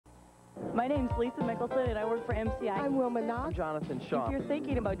My name's Lisa Mickelson, and I work for MCI. I'm Wilma Knox. I'm Jonathan Shaw. If you're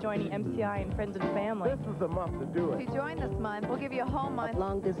thinking about joining MCI and Friends and Family, this is the month to do it. If you join this month, we'll give you a whole month.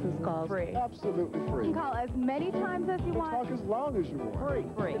 Long-distance calls. Free. Absolutely free. You can call as many times as you want. Talk as long as you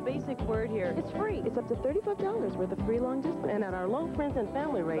want. Free. The basic word here. It's free. It's up to $35 worth of free long distance. And at our low Friends and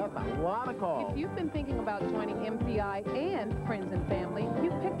Family rate. That's a lot of calls. If you've been thinking about joining MCI and Friends and Family,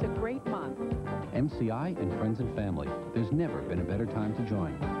 you've picked a great month. MCI and Friends and Family. There's never been a better time to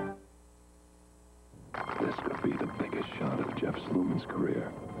join. This could be the biggest shot of Jeff Sluman's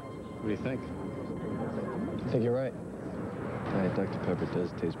career. What do you think? I think you're right. Diet Dr. Pepper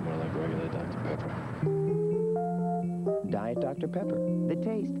does taste more like regular Dr. Pepper. Diet Dr. Pepper. The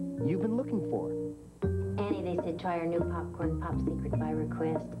taste you've been looking for. Annie, they said try our new popcorn pop secret by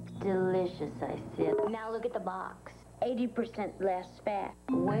request. Delicious, I said. Now look at the box. 80% less fat.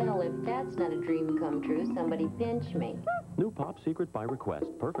 Well, if that's not a dream come true, somebody pinch me. New Pop Secret by request.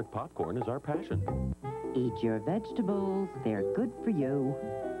 Perfect popcorn is our passion. Eat your vegetables. They're good for you.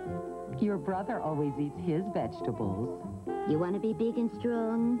 Your brother always eats his vegetables. You want to be big and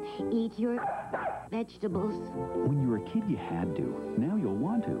strong? Eat your vegetables. When you were a kid, you had to. Now you'll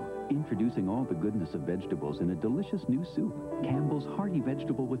want to. Introducing all the goodness of vegetables in a delicious new soup. Campbell's Hearty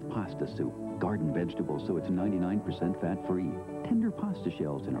Vegetable with Pasta Soup. Garden vegetables, so it's 99% fat-free. Tender pasta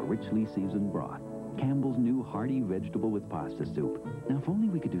shells in a richly seasoned broth. Campbell's new Hearty Vegetable with Pasta Soup. Now, if only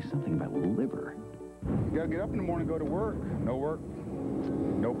we could do something about liver. You gotta get up in the morning and go to work. No work,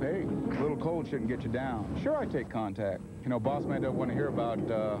 no pay. A little cold shouldn't get you down. Sure, I take contact. You know, boss man doesn't want to hear about,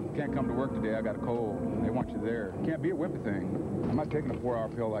 can't come to work today, I got a cold. They want you there. Can't be a wimpy thing. I'm not taking a 4-hour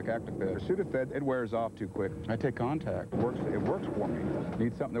pill like Actifed. Sudafed, it wears off too quick. I take contact. It works for me.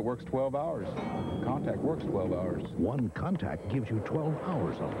 Need something that works 12 hours. Contact works 12 hours. One Contact gives you 12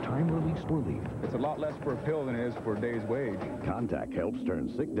 hours of time-released relief. It's a lot less for a pill than it is for a day's wage. Contact helps turn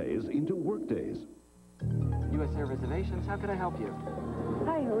sick days into work days. U.S. Air Reservations, how can I help you?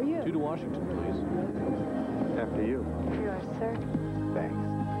 Hi, how are you? 2 to Washington, please. After you. Yours, sir. Thanks.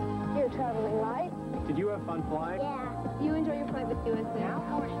 You're traveling light? Did you have fun flying? Yeah. You enjoy your flight with US Air.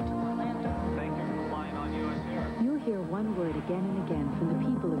 Washington to Orlando. Thank you for flying on U.S. Air. You'll hear one word again and again from the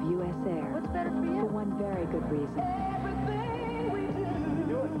people of U.S. Air. What's better for you? For one very good reason. Everything we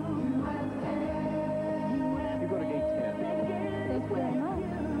do. You go to gate 10. Thanks very much.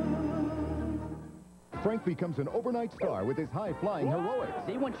 Frank becomes an overnight star with his high-flying heroics.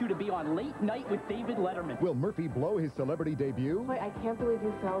 They want you to be on Late Night with David Letterman. Will Murphy blow his celebrity debut? Boy, I can't believe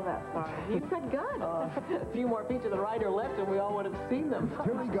you fell that far. You've got guns. A few more feet to the right or left, and we all would have seen them.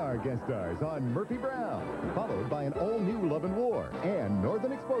 Terry Garr guest stars on Murphy Brown, followed by an all-new Love and War and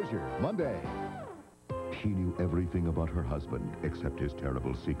Northern Exposure, Monday. She knew everything about her husband except his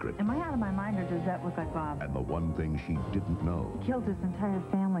terrible secret. Am I out of my mind, or does that look like Bob? And the one thing she didn't know He killed his entire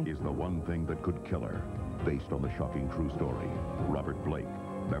family. is the one thing that could kill her. Based on the shocking true story. Robert Blake,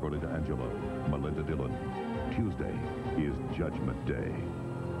 Beverly D'Angelo, Melinda Dillon. Tuesday is Judgment Day.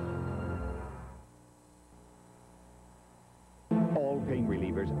 All pain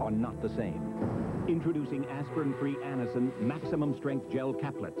relievers are not the same. Introducing aspirin-free Anacin Maximum Strength Gel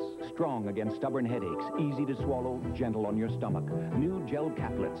Caplets. Strong against stubborn headaches, easy to swallow, gentle on your stomach. New Gel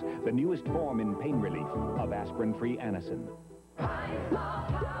Caplets, the newest form in pain relief of aspirin-free Anacin.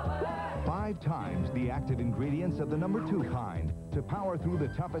 5 times the active ingredients of the #2 kind to power through the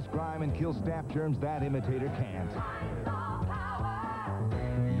toughest grime and kill staph germs that imitator can't.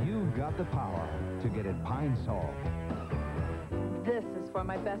 You've got the power to get it Pine Sol. This is for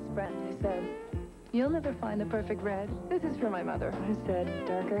my best friend who said, you'll never find the perfect red. This is for my mother who said,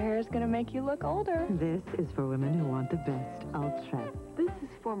 darker hair is going to make you look older. This is for women who want the best. Ultra. This is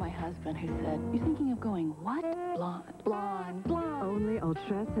for my husband who said, you're thinking of going what? Blonde, blonde, blonde. Only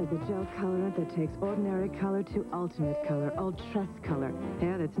Ultress has a gel colorant that takes ordinary color to ultimate color. Ultress color.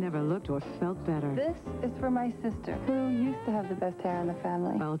 Hair that's never looked or felt better. This is for my sister who used to have the best hair in the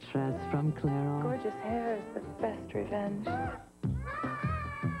family. Ultress from Clairol. Gorgeous hair is the best revenge.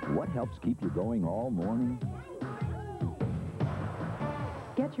 What helps keep you going all morning?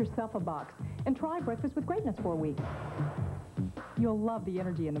 Get yourself a box and try Breakfast with Greatness for a week. You'll love the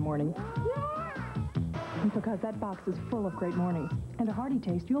energy in the morning. Because that box is full of great mornings and a hearty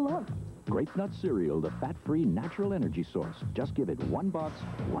taste you'll love. Grape Nut Cereal, the fat-free natural energy source. Just give it 1 box,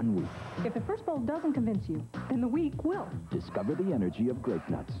 1 week. If the first bowl doesn't convince you, then the week will. Discover the energy of Grape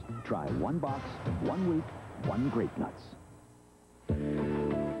Nuts. Try 1 box, 1 week, 1 Grape Nuts.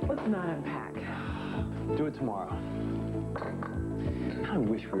 Let's not unpack. Do it tomorrow. I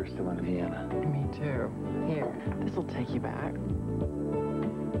wish we were still in Vienna. Me too. Here, this'll take you back.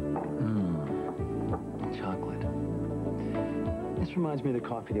 Chocolate. This reminds me of the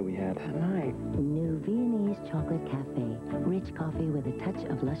coffee that we had that night. New Viennese Chocolate Cafe. Rich coffee with a touch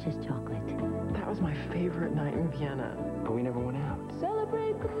of luscious chocolate. That was my favorite night in Vienna, but we never went out.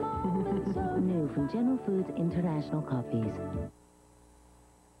 Celebrate the moment. New from General Foods International Coffees.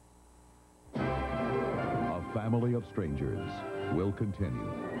 A Family of Strangers will continue.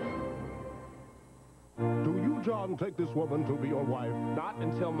 Do you, John, take this woman to be your wife? Not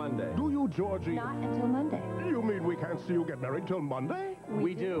until Monday. Do you, Georgie? Not until Monday. You mean we can't see you get married till Monday?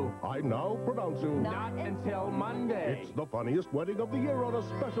 We do. I now pronounce you. Not until Monday. It's the funniest wedding of the year on a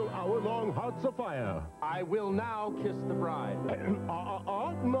special hour-long Hearts of Fire. I will now kiss the bride.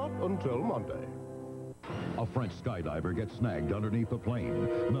 Not until Monday. A French skydiver gets snagged underneath the plane.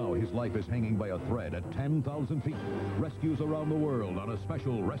 Now his life is hanging by a thread at 10,000 feet. Rescues around the world on a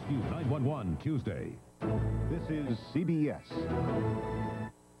special Rescue 911 Tuesday. This is CBS.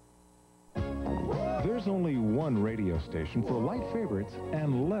 There's only one radio station for light favorites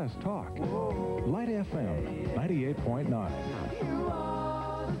and less talk. Light FM 98.9.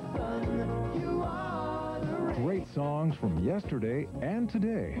 Great songs from yesterday and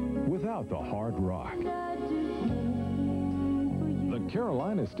today without the hard rock. The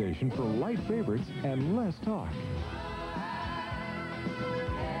Carolina station for light favorites and less talk.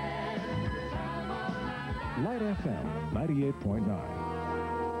 Light FM 98.9.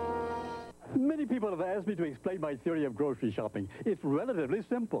 Many people have asked me to explain my theory of grocery shopping. It's relatively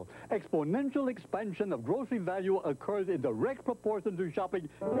simple. Exponential expansion of grocery value occurs in direct proportion to shopping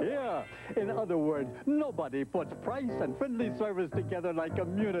here. In other words, nobody puts price and friendly service together like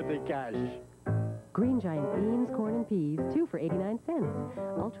Community Cash. Green Giant beans, corn, and peas, 2 for 89 cents.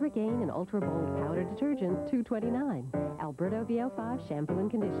 Ultra Gain and Ultra Bold powder detergent, $2.29. Alberto VO5 shampoo and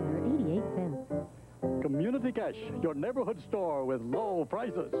conditioner, 88 cents. Community Cash, your neighborhood store with low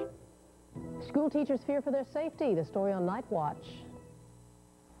prices. School teachers fear for their safety. The story on Night Watch.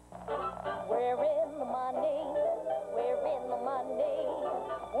 We're in the money. We're in the money.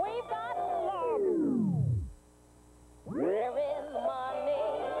 We've got love. We're in the money.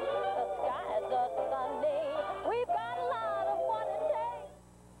 The skies are sunny. We've got a lot of what it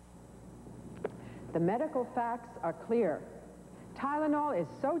takes. The medical facts are clear. Tylenol is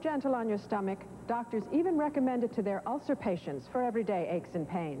so gentle on your stomach, doctors even recommend it to their ulcer patients for everyday aches and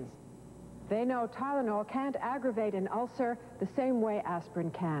pains. They know Tylenol can't aggravate an ulcer the same way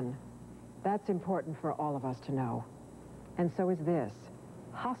aspirin can. That's important for all of us to know. And so is this.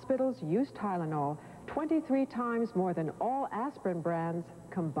 Hospitals use Tylenol 23 times more than all aspirin brands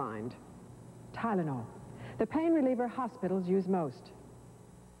combined. Tylenol, the pain reliever hospitals use most.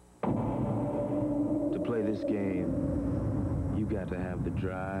 To play this game, you got to have the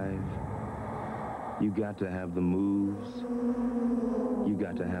drive. You got to have the moves. You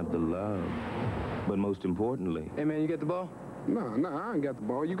got to have the love. But most importantly... Hey, man, you get the ball? No, I ain't got the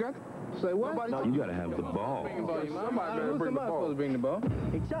ball. You got it? Say what? No, you got to have the ball. Somebody better bring the ball. Supposed to bring the ball?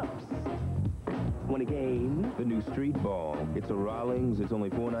 It jumps. Win a game. The new street ball. It's a Rawlings. It's only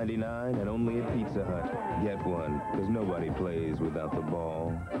 $4.99 and only at Pizza Hut. Get one, because nobody plays without the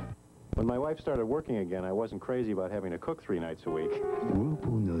ball. When my wife started working again, I wasn't crazy about having to cook 3 nights a week.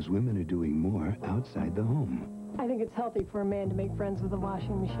 Whirlpool knows women are doing more outside the home. I think it's healthy for a man to make friends with a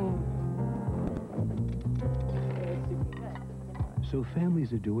washing machine. So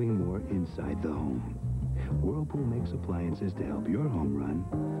families are doing more inside the home. Whirlpool makes appliances to help your home run,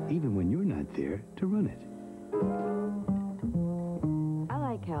 even when you're not there to run it. I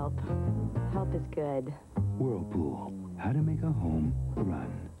like help. Help is good. Whirlpool, how to make a home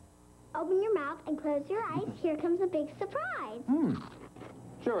run. Open your mouth and close your eyes. Here comes a big surprise.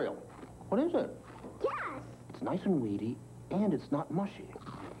 Cereal. What is it? Yes. It's nice and weedy, and it's not mushy.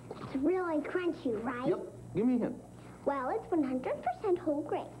 It's really crunchy, right? Yep. Give me a hint. Well, it's 100% whole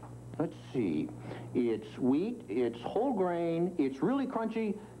grain. Let's see. It's wheat, it's whole grain, it's really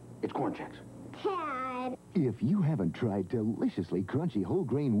crunchy, it's Corn Chex. Tad. If you haven't tried deliciously crunchy whole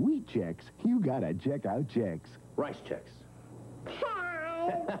grain wheat Chex, you gotta check out Chex. Rice Chex.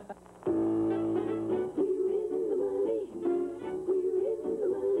 Tad.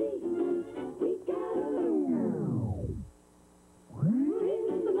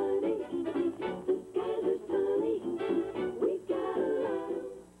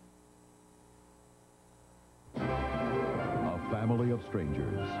 Family of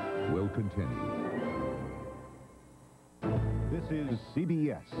Strangers will continue. This is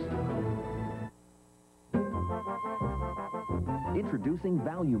CBS. Introducing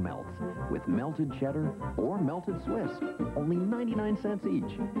Value Melts with melted cheddar or melted Swiss. Only 99 cents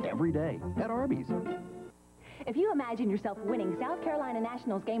each. Every day at Arby's. If you imagine yourself winning South Carolina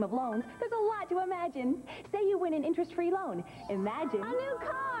National's game of loans, there's a lot to imagine. Say you win an interest-free loan. Imagine... A new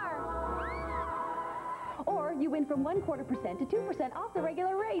car! Or you win from 1/4% to 2% off the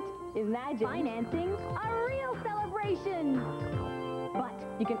regular rate. Imagine... Financing a real celebration! But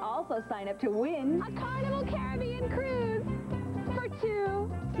you can also sign up to win... A Carnival Caribbean cruise! For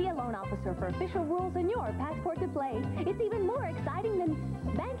 2. See a loan officer for official rules and your passport to play. It's even more exciting than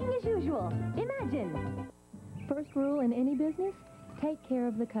banking as usual. Imagine. First rule in any business, take care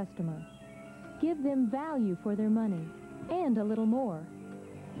of the customer. Give them value for their money, and a little more.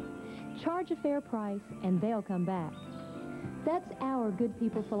 Charge a fair price, and they'll come back. That's our good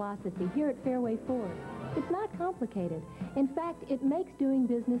people philosophy here at Fairway Ford. It's not complicated. In fact, it makes doing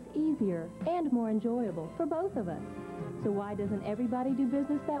business easier and more enjoyable for both of us. So why doesn't everybody do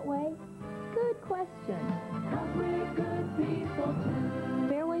business that way? Good question. 'Cause we're good people too.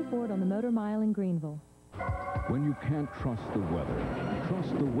 Fairway Ford on the Motor Mile in Greenville. When you can't trust the weather,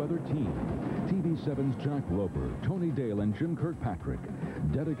 trust the weather team. TV7's Jack Roper, Tony Dale, and Jim Kirkpatrick.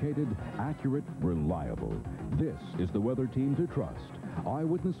 Dedicated, accurate, reliable. This is the weather team to trust.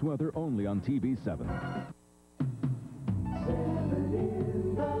 Eyewitness weather only on TV7.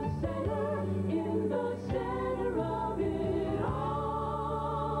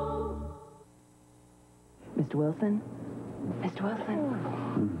 Mr. Wilson? Mr.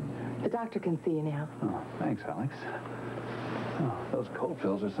 Wilson? The doctor can see you now. Oh, thanks, Alex. Oh, those cold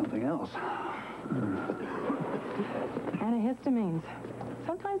pills are something else. Antihistamines.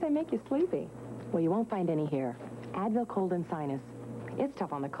 Sometimes they make you sleepy. Well, you won't find any here. Advil Cold and Sinus. It's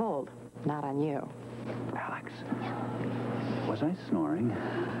tough on the cold, not on you. Alex, was I snoring?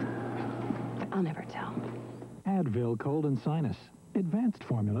 I'll never tell. Advil Cold and Sinus. Advanced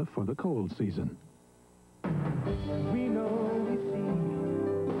formula for the cold season. We know we see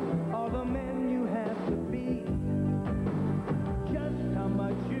all the men you have to be. Just how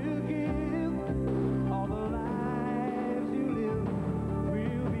much you give, all the lives you live,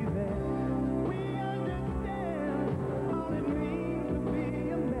 we'll be there. We understand all it means to be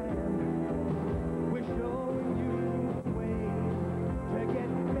a man. We're showing you the way to get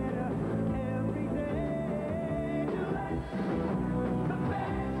better every day. Gillette, the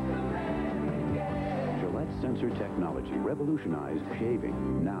best a man can get. Gillette sensor technology revolutionized shaving.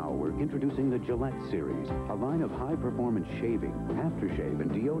 Now we're introducing the Gillette series, a line of high-performance shaving, aftershave,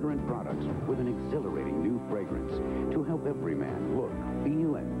 and deodorant products with an exhilarating new fragrance to help every man look,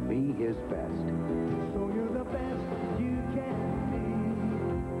 feel, and be his best. So you're the best you can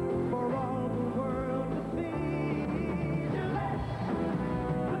be for all the world to see. Gillette,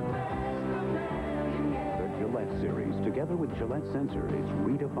 the best a man can get. The Gillette series, together with Gillette Sensor, is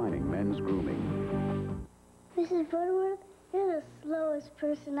redefining men's grooming. Mrs. Butterworth, you're the slowest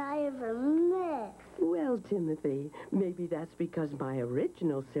person I ever met. Well, Timothy, maybe that's because my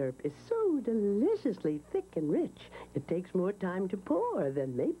original syrup is so deliciously thick and rich. It takes more time to pour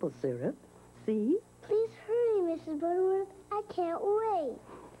than maple syrup. See? Please hurry, Mrs. Butterworth. I can't wait.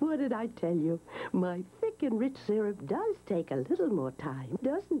 What did I tell you? My thick and rich syrup does take a little more time,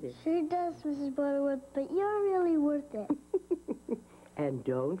 doesn't it? Sure does, Mrs. Butterworth, but you're really worth it. And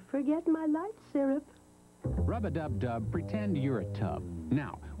don't forget my light syrup. Rub-a-dub-dub, pretend you're a tub.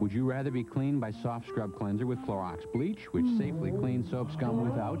 Now, would you rather be cleaned by Soft Scrub Cleanser with Clorox bleach, which safely cleans soap scum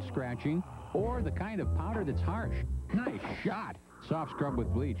without scratching, or the kind of powder that's harsh? Nice shot! Soft Scrub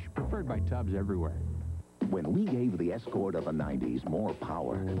with bleach, preferred by tubs everywhere. When we gave the Escort of the 90s more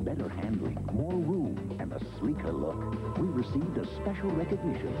power, better handling, more room, and a sleeker look, we received a special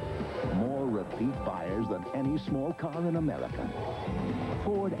recognition. More repeat buyers than any small car in America.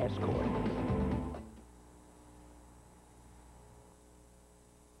 Ford Escort.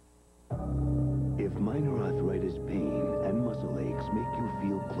 If minor arthritis pain and muscle aches make you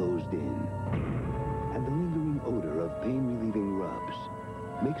feel closed in, and the lingering odor of pain-relieving rubs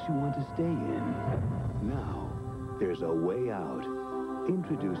makes you want to stay in, now there's a way out.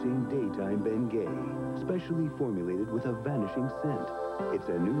 Introducing Daytime Bengay, specially formulated with a vanishing scent. It's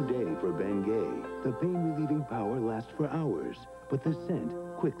a new day for Bengay. The pain-relieving power lasts for hours, but the scent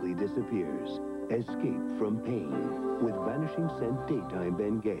quickly disappears. Escape from pain with vanishing scent Daytime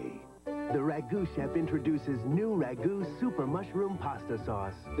Bengay. The Ragu chef introduces new Ragu Super Mushroom Pasta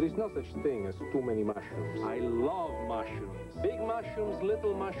Sauce. There is no such thing as too many mushrooms. I love mushrooms. Big mushrooms,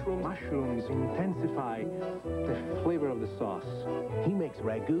 little mushrooms. Mushrooms intensify the flavor of the sauce. He makes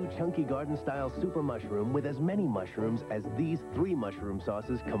Ragu Chunky Garden Style Super Mushroom with as many mushrooms as these 3 mushroom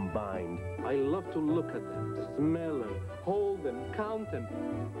sauces combined. I love to look at them, smell them, hold them, count them,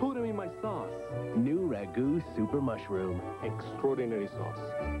 put them in my sauce. New Ragu Super Mushroom. Extraordinary sauce.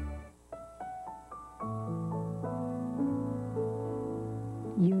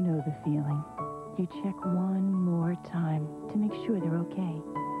 You know the feeling. You check one more time to make sure they're okay.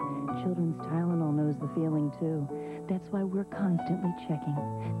 Children's Tylenol knows the feeling, too. That's why we're constantly checking,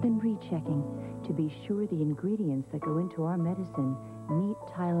 then rechecking, to be sure the ingredients that go into our medicine meet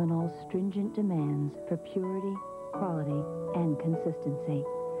Tylenol's stringent demands for purity, quality, and consistency.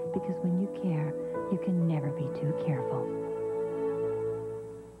 Because when you care, you can never be too careful.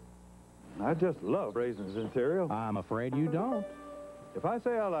 I just love raisins in cereal. I'm afraid you don't. If I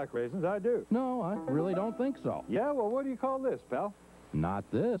say I like raisins, I do. No, I really don't think so. Yeah, well, what do you call this, pal? Not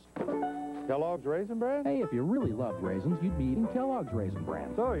this. Kellogg's Raisin Bran? Hey, if you really loved raisins, you'd be eating Kellogg's Raisin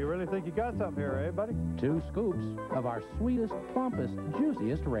Bran. So, you really think you got something here, eh, buddy? 2 scoops of our sweetest, plumpest,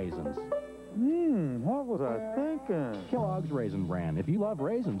 juiciest raisins. What was I thinking? Kellogg's Raisin Bran. If you love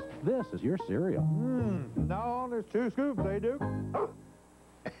raisins, this is your cereal. Now there's 2 scoops, eh, Duke?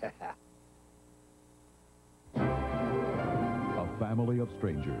 A family of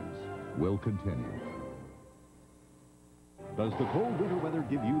strangers will continue. Does the cold winter weather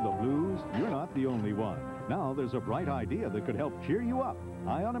give you the blues? You're not the only one. Now there's a bright idea that could help cheer you up.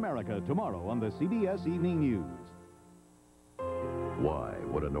 Eye on America tomorrow on the CBS Evening News. Why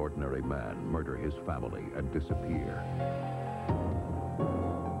would an ordinary man murder his family and disappear?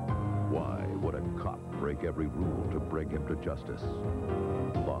 Why would a cop break every rule to bring him to justice?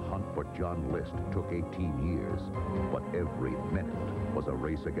 The hunt for John List took 18 years, but every minute was a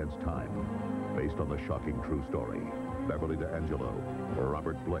race against time. Based on the shocking true story, Beverly D'Angelo,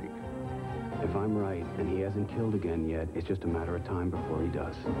 Robert Blake. If I'm right and he hasn't killed again yet, it's just a matter of time before he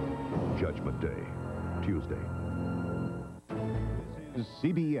does. Judgment Day, Tuesday. This is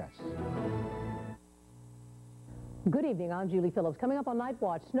CBS. Good evening, I'm Julie Phillips. Coming up on Night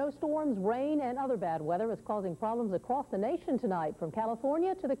Watch, snowstorms, rain, and other bad weather is causing problems across the nation tonight, from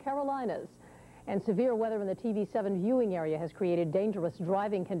California to the Carolinas. And severe weather in the TV7 viewing area has created dangerous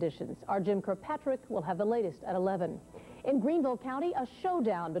driving conditions. Our Jim Kirkpatrick will have the latest at 11. In Greenville County, a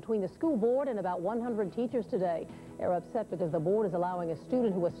showdown between the school board and about 100 teachers today. They're upset because the board is allowing a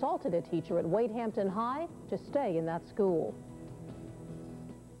student who assaulted a teacher at Wade Hampton High to stay in that school.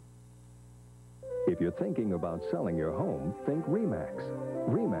 If you're thinking about selling your home, think RE/MAX.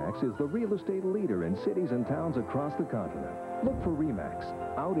 RE/MAX is the real estate leader in cities and towns across the continent. Look for RE/MAX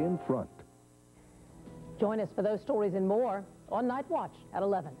out in front. Join us for those stories and more on Night Watch at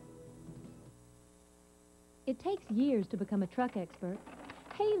 11. It takes years to become a truck expert.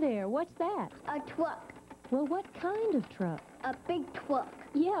 Hey there, what's that? A truck. Well, what kind of truck? A big truck.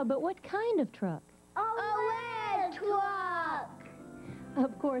 Yeah, but what kind of truck? A red truck.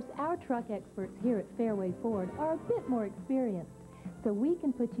 Of course, our truck experts here at Fairway Ford are a bit more experienced, so we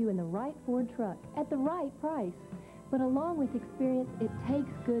can put you in the right Ford truck at the right price. But along with experience, it takes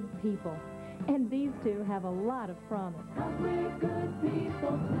good people. And these two have a lot of promise. We're good people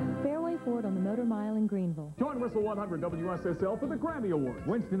too. Fairway Ford on the Motor Mile in Greenville. Join Whistle 100 WSSL for the Grammy Awards.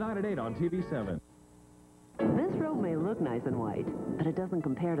 Wednesday night at 8 on TV7. This robe may look nice and white, but it doesn't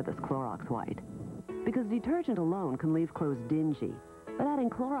compare to this Clorox white. Because detergent alone can leave clothes dingy. But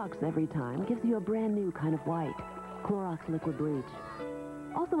adding Clorox every time gives you a brand new kind of white. Clorox Liquid Bleach.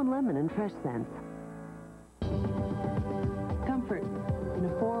 Also in lemon and fresh scents. Comfort in a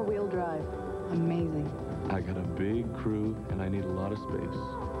 4-wheel drive. Amazing. I got a big crew and I need a lot of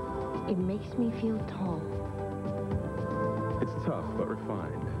space. It makes me feel tall. It's tough but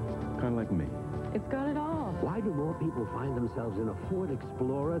refined. Kind of like me. It's got it all. Why do more people find themselves in a Ford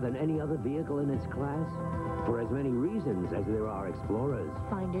Explorer than any other vehicle in its class? For as many reasons as there are Explorers.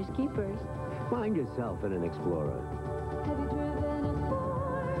 Finders keepers. Find yourself in an Explorer. Have you driven a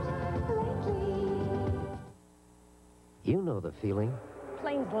Ford lately? You know the feeling.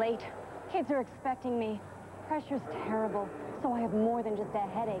 Plane's late. Kids are expecting me. Pressure's terrible, so I have more than just a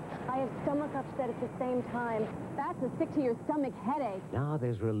headache. I have stomach upset at the same time. That's a sick-to-your-stomach headache. Now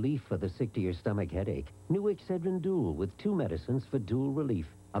there's relief for the sick-to-your-stomach headache. New Excedrin Dual with 2 medicines for dual relief.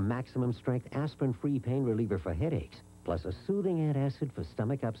 A maximum-strength aspirin-free pain reliever for headaches, plus a soothing antacid for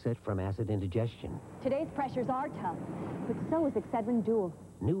stomach upset from acid indigestion. Today's pressures are tough, but so is Excedrin Dual.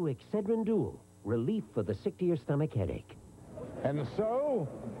 New Excedrin Dual. Relief for the sick-to-your-stomach headache. And so,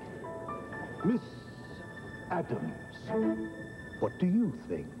 Miss Adams, what do you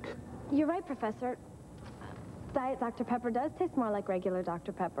think? You're right, Professor. Diet Dr. Pepper does taste more like regular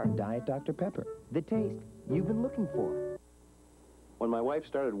Dr. Pepper. Diet Dr. Pepper. The taste you've been looking for. When my wife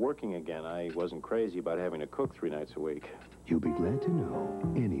started working again, I wasn't crazy about having to cook 3 nights a week. You'll be glad to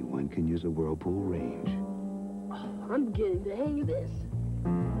know anyone can use a Whirlpool range. I'm getting the hang of this.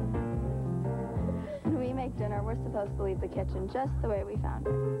 We make dinner, we're supposed to leave the kitchen just the way we found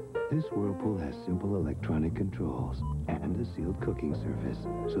it. This Whirlpool has simple electronic controls and a sealed cooking surface,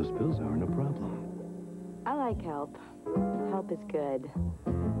 so spills aren't a problem. I like help. Help is good.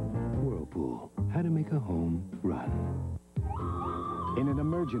 Whirlpool, how to make a home run. In an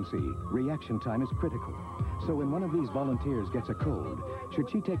emergency, reaction time is critical. So when one of these volunteers gets a cold, should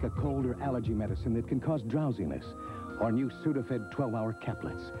she take a cold or allergy medicine that can cause drowsiness? Or new Sudafed 12-hour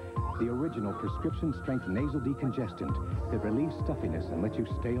caplets, the original prescription-strength nasal decongestant that relieves stuffiness and lets you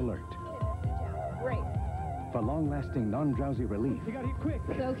stay alert. Great. For long-lasting, non-drowsy relief, You got here quick.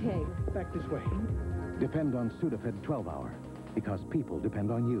 It's okay. back this way. Depend on Sudafed 12-hour, because people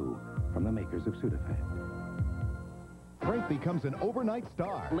depend on you, from the makers of Sudafed. Frank becomes an overnight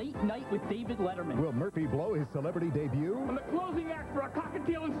star. Late Night with David Letterman. Will Murphy blow his celebrity debut? On the closing act for a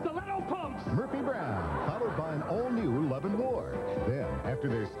cockatiel and stiletto pumps. Murphy Brown, followed by an all-new Love and War. Then, after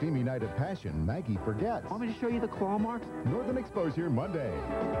their steamy night of passion, Maggie forgets. Want me to show you the claw marks? Northern Exposure Monday.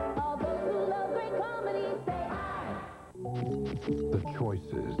 All those who love great comedy say aye. The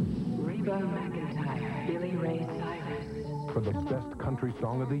choices Reba McEntire, Billy Ray Cyrus. for the best country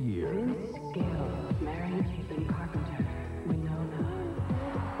song of the year. Vince Gill, Mary Nathan Carpenter, Winona.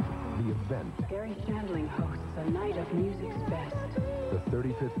 The event, Gary Shandling hosts a night of music's best. the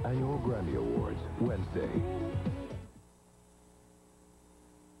 35th Annual Grammy Awards, Wednesday.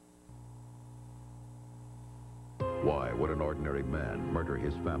 Why would an ordinary man murder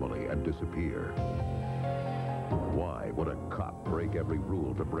his family and disappear? Why would a cop break every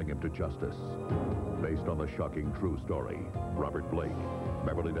rule to bring him to justice? Based on the shocking true story, Robert Blake,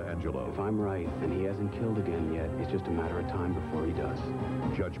 Beverly D'Angelo. If I'm right, and he hasn't killed again yet, it's just a matter of time before he does.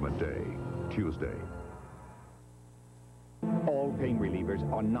 Judgment Day, Tuesday. All pain relievers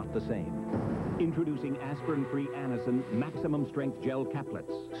are not the same. Introducing aspirin-free Anacin maximum strength gel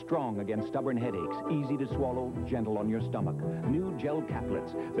caplets. Strong against stubborn headaches, easy to swallow, gentle on your stomach. New gel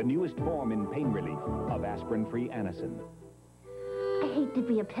caplets, the newest form in pain relief of aspirin-free Anacin. I hate to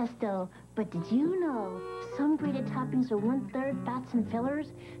be a pesto, but did you know some grated toppings are 1/3 fats and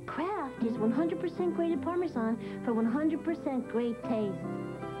fillers? Kraft is 100% grated Parmesan for 100% great taste.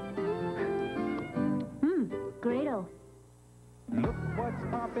 Great-o. Look what's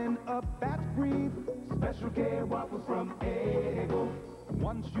popping up, that's free. Special K waffles from Eggo.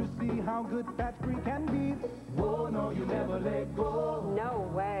 Once you see how good fat-free can be, whoa, no, you never let go.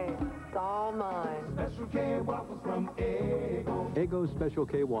 No way. It's all mine. Special K waffles from Eggo. Eggo Special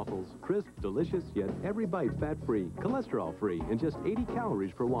K waffles. Crisp, delicious, yet every bite fat-free, cholesterol-free, and just 80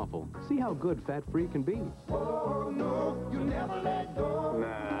 calories per waffle. See how good fat-free can be. Oh, no, you never let go.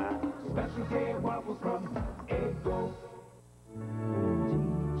 Nah. Special K waffles from Eggo.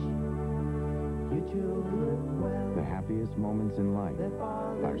 The happiest moments in life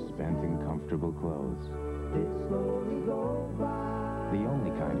are spent in comfortable clothes. The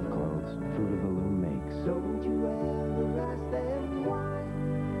only kind of clothes Fruit of the Loom makes. Don't you ever ask them why.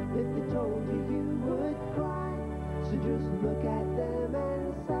 If they told you, you would cry. So just look at them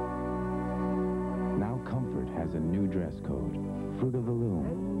and sigh. Now comfort has a new dress code. Fruit of the Loom.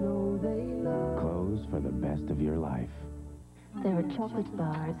 Clothes for the best of your life. There are chocolate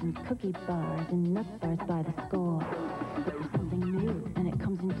bars and cookie bars and nut bars by the score. But there's something new, and it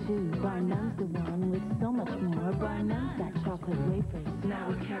comes in two. Bar None's the one with so much more. Bar None's got chocolate wafers, now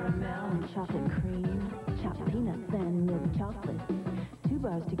with caramel and chocolate cream, chopped peanuts and milk chocolate. Two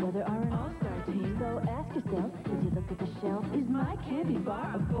bars together are an all-star team. So ask yourself, as you look at the shelf, is my candy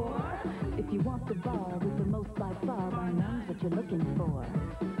bar a bore? If you want the bar with the most by far, Bar None's what you're looking for.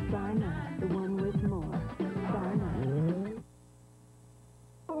 Bar None, the one with more. Bar None.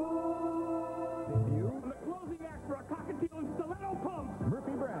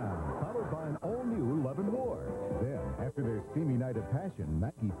 Murphy Brown, followed by an all-new Love and War. Then, after their steamy night of passion,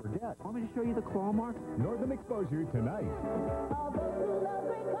 Maggie forgets. Want me to show you the claw marks? Northern Exposure tonight.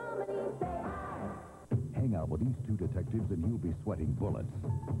 Hang out with these two detectives and you'll be sweating bullets.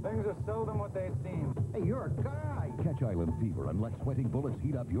 Things are seldom what they seem. Hey, you're a guy. Catch island fever and let sweating bullets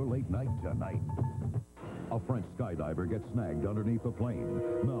heat up your late night tonight. A French skydiver gets snagged underneath a plane.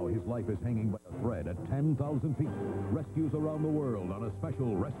 Now his life is hanging by a thread at 10,000 feet. Rescues around the world on a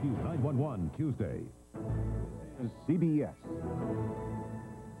special Rescue 911 Tuesday. CBS.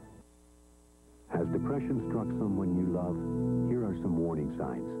 Has depression struck someone you love? Here are some warning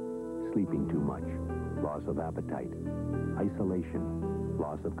signs. Sleeping too much, loss of appetite, isolation,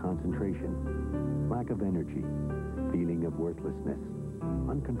 loss of concentration, lack of energy, feeling of worthlessness,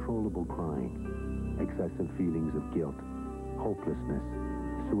 uncontrollable crying, excessive feelings of guilt, hopelessness,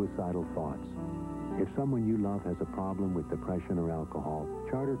 suicidal thoughts, If someone you love has a problem with depression or alcohol,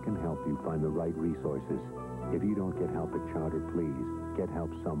 Charter can help you find the right resources. If you don't get help at Charter, please get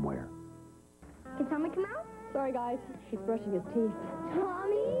help somewhere. Can Tommy come out? Sorry, guys. He's brushing his teeth.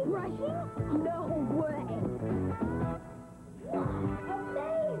 Tommy? Brushing? No way.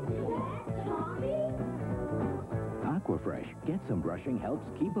 Tommy? Aquafresh. Get some brushing helps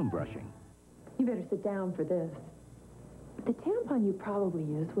keep them brushing. You better sit down for this. The tampon you probably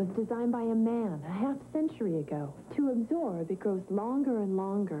used was designed by a man a half-century ago. To absorb, it grows longer and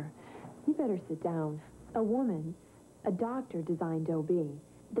longer. You better sit down. A woman, a doctor designed OB.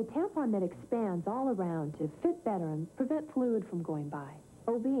 The tampon that expands all around to fit better and prevent fluid from going by.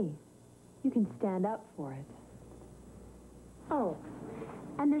 OB. You can stand up for it. Oh,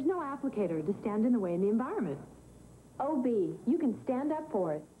 and there's no applicator to stand in the way in the environment. OB. You can stand up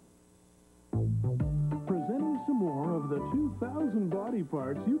for it. Presenting some more of the 2,000 body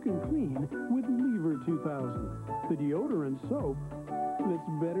parts you can clean with Lever 2000, the deodorant soap that's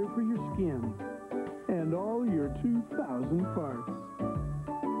better for your skin and all your 2,000 parts.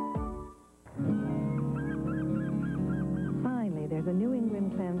 Finally, there's a New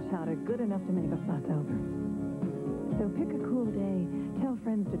England clam chowder good enough to make a fuss over. So pick a cool day, tell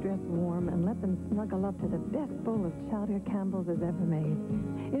friends to dress warm, and let them snuggle up to the best bowl of chowder Campbell's has ever made.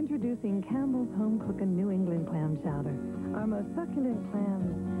 Introducing Campbell's home-cooking New England clam chowder. Our most succulent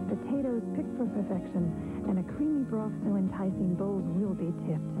clams, potatoes picked for perfection, and a creamy broth so enticing bowls will be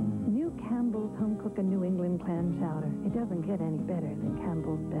tipped. New Campbell's home-cooking New England clam chowder. It doesn't get any better than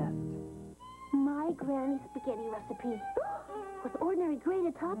Campbell's best. My granny's spaghetti recipe. With ordinary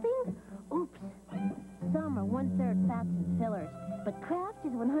grated toppings? Oops. Some are 1/3 fats and fillers, but Kraft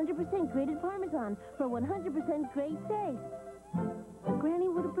is 100% grated Parmesan for 100% great taste. Granny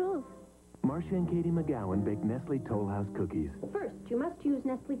would approve. Marcia and Katie McGowan bake Nestle Toll House cookies. First, you must use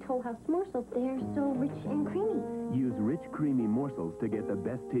Nestle Toll House morsels. They're so rich and creamy. Use rich, creamy morsels to get the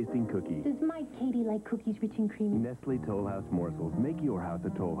best-tasting cookies. Does my Katie like cookies rich and creamy? Nestle Toll House morsels. Make your house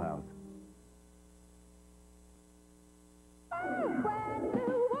a Toll House.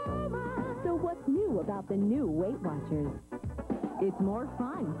 So what's new about the new Weight Watchers? It's more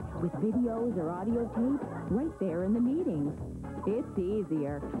fun with videos or audio tape right there in the meetings. It's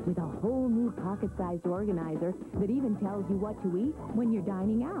easier with a whole new pocket-sized organizer that even tells you what to eat when you're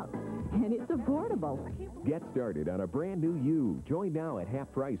dining out. And it's affordable. Get started on a brand new You. Join now at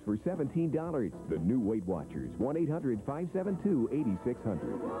half price for $17. The new Weight Watchers.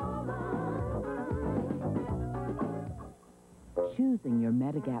 1-800-572-8600. Choosing your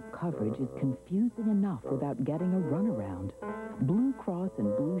Medigap coverage is confusing enough without getting a runaround. Blue Cross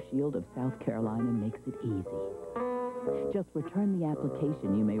and Blue Shield of South Carolina makes it easy. Just return the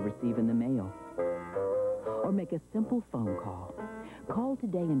application you may receive in the mail. Or make a simple phone call. Call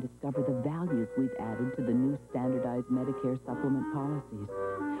today and discover the values we've added to the new standardized Medicare supplement policies.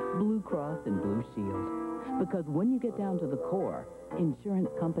 Blue Cross and Blue Shield. Because when you get down to the core, insurance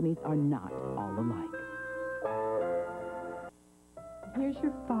companies are not all alike. Here's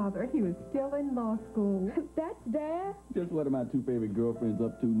your father. He was still in law school. That's Dad? Just what are my two favorite girlfriends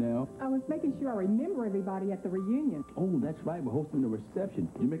up to now? I was making sure I remember everybody at the reunion. Oh, that's right. We're hosting the reception.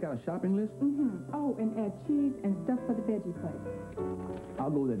 Did you make out a shopping list? Mm-hmm. Oh, and add cheese and stuff for the veggie plate. I'll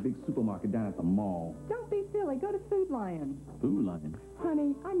go to that big supermarket down at the mall. Don't be silly. Go to Food Lion. Food Lion?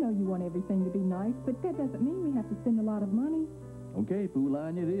 Honey, I know you want everything to be nice, but that doesn't mean we have to spend a lot of money. Okay, Food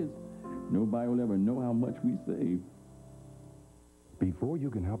Lion it is. Nobody will ever know how much we save. Before you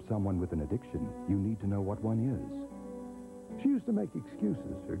can help someone with an addiction, you need to know what one is. She used to make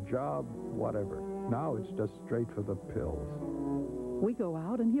excuses, her job, whatever. Now it's just straight for the pills. We go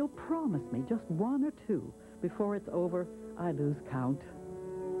out and he'll promise me just one or two. Before it's over, I lose count.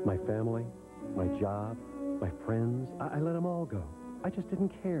 My family, my job, my friends, I let them all go. I just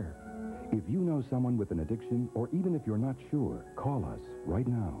didn't care. If you know someone with an addiction, or even if you're not sure, call us right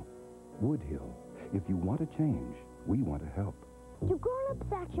now. Woodhill. If you want to change, we want to help. Do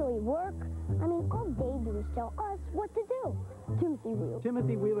grown-ups actually work? I mean, all they do is tell us what to do. Timothy Wheeler.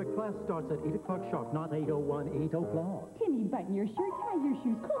 Timothy Wheeler class starts at 8 o'clock sharp, not 8:01, 8 o'clock. Timmy, button your shirt, tie your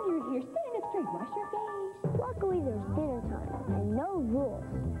shoes, comb your hair, stand up straight, wash your face. Luckily, there's dinner time and no rules.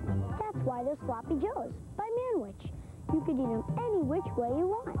 That's why there's Sloppy Joes by Manwich. You can eat them any which way you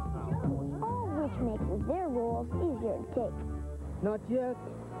want. All which makes their rules easier to take. Not yet.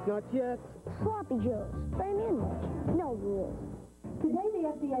 Not yet. Sloppy Joes by Manwich. No rules. Today, the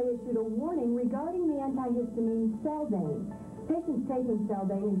FDA issued a warning regarding the antihistamine Cellbane. Patients taking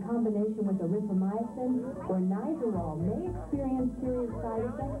Seldane in combination with erythromycin or Nigerol may experience serious side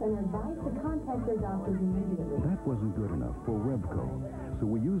effects and are advised to contact their doctors immediately. That wasn't good enough for Revco, so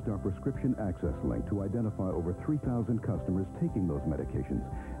we used our prescription access link to identify over 3,000 customers taking those medications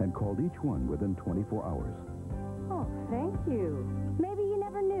and called each one within 24 hours. Oh, thank you. Maybe you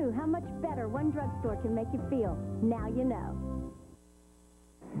never knew how much better one drugstore can make you feel. Now you know.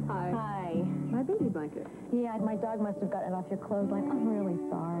 Hi. Hi. My baby blanket. Yeah, my dog must have gotten it off your clothesline. I'm really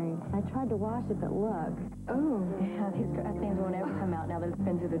sorry. I tried to wash it, but look. Oh. Yeah, these stains won't ever come out now that it's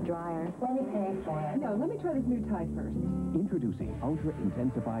been through the dryer. Let me pay for it. No, let me try this new Tide first. Introducing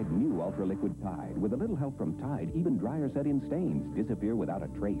ultra-intensified new Ultra Liquid Tide. With a little help from Tide, even dryer set-in stains disappear without a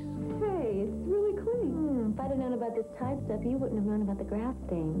trace. Hey, it's really clean. If I'd have known about this Tide stuff, you wouldn't have known about the grass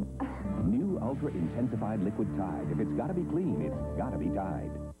stains. New ultra-intensified liquid Tide. If it's gotta be clean, it's gotta be Tide.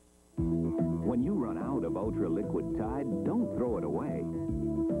 When you run out of Ultra Liquid Tide, don't throw it away.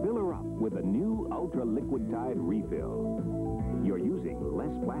 Fill her up with a new Ultra Liquid Tide refill. You're using less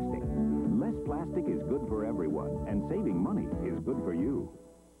plastic. Less plastic is good for everyone, and saving money is good for you.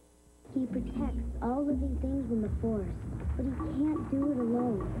 He protects all living things from the forest, but he can't do it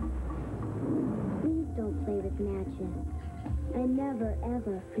alone. Please don't play with matches. And never,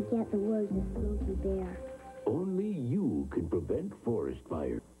 ever forget the words of Smokey Bear. Only you can prevent forest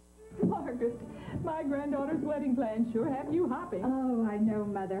fire. Margaret, my granddaughter's wedding plans sure have you hopping. Oh, I know,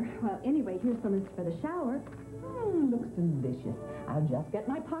 Mother. Well, anyway, here's the list for the shower. Looks delicious. I'll just get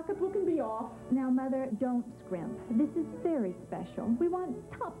my pocketbook and be off. Now, Mother, don't scrimp. This is very special. We want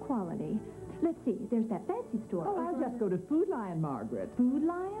top quality. Let's see, there's that fancy store. Oh, I'll just go to Food Lion, Margaret. Food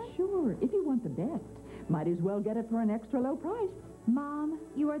Lion? Sure, if you want the best. Might as well get it for an extra low price. Mom,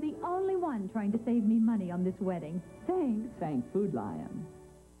 you are the only one trying to save me money on this wedding. Thanks. Thank Food Lion.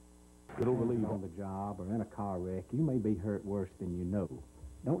 Get over leave on the job or in a car wreck, you may be hurt worse than you know.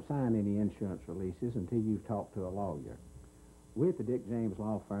 Don't sign any insurance releases until you've talked to a lawyer. We at the Dick James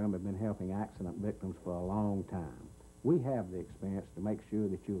Law Firm have been helping accident victims for a long time. We have the experience to make sure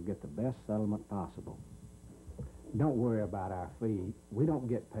that you'll get the best settlement possible. Don't worry about our fee. We don't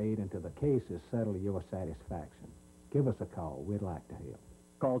get paid until the case is settled to your satisfaction. Give us a call. We'd like to help.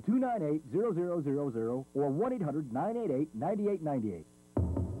 Call 298-0000 or 1-800-988-9898.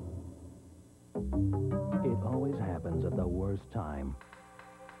 It always happens at the worst time.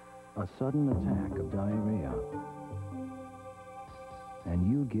 A sudden attack of diarrhea.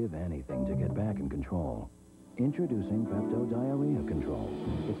 And you give anything to get back in control. Introducing Pepto Diarrhea Control.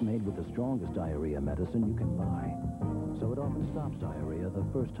 It's made with the strongest diarrhea medicine you can buy. So it often stops diarrhea the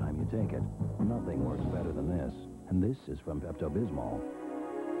first time you take it. Nothing works better than this. And this is from Pepto-Bismol.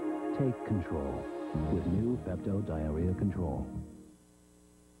 Take control with new Pepto Diarrhea Control.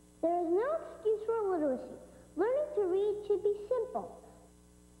 There is no excuse for illiteracy. Learning to read should be simple.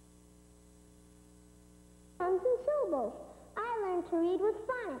 Sounds and syllables. I learned to read with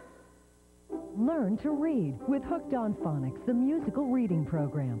phonics. Learn to read with Hooked on Phonics, the musical reading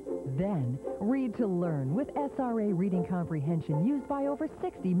program. Then, read to learn with SRA reading comprehension used by over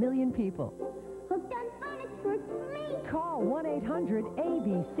 60 million people. Hooked on Phonics works for me. Call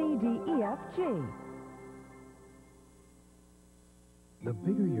 1-800-ABCDEFG. The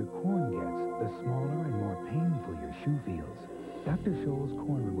bigger your corn gets, the smaller and more painful your shoe feels. Dr. Scholl's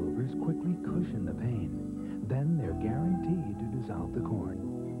corn removers quickly cushion the pain. Then they're guaranteed to dissolve the corn.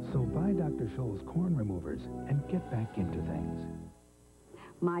 So buy Dr. Scholl's corn removers and get back into things.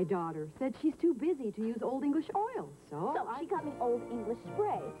 My daughter said she's too busy to use Old English oil, so she got me Old English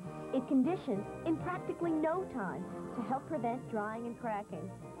spray. It conditions in practically no time to help prevent drying and cracking.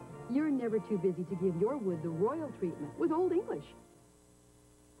 You're never too busy to give your wood the royal treatment with Old English.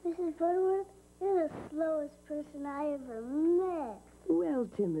 Mrs. Butterworth, you're the slowest person I ever met. Well,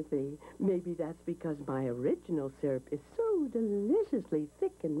 Timothy, maybe that's because my original syrup is so deliciously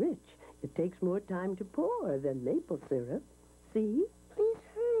thick and rich. It takes more time to pour than maple syrup. See? Please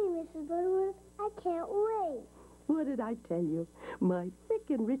hurry, Mrs. Butterworth. I can't wait. What did I tell you? My thick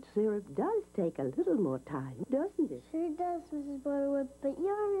and rich syrup does take a little more time, doesn't it? Sure does, Mrs. Butterworth, but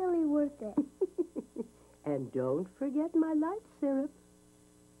you're really worth it. And don't forget my light syrup.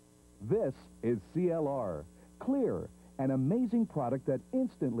 This is CLR. Clear, an amazing product that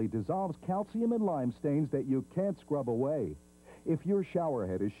instantly dissolves calcium and lime stains that you can't scrub away. If your shower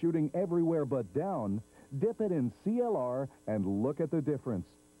head is shooting everywhere but down, dip it in CLR and look at the difference.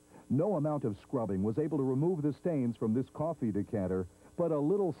 No amount of scrubbing was able to remove the stains from this coffee decanter, but a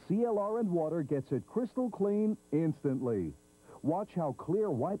little CLR and water gets it crystal clean instantly. Watch how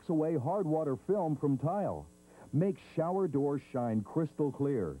Clear wipes away hard water film from tile. Make shower doors shine crystal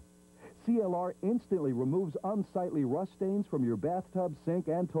clear. CLR instantly removes unsightly rust stains from your bathtub, sink,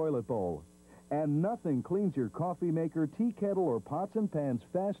 and toilet bowl. And nothing cleans your coffee maker, tea kettle, or pots and pans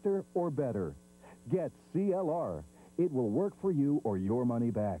faster or better. Get CLR. It will work for you or your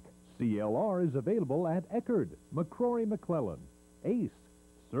money back. CLR is available at Eckerd, McCrory McClellan, Ace,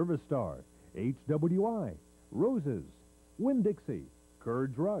 Service Star, HWI, Roses, Winn-Dixie, Kerr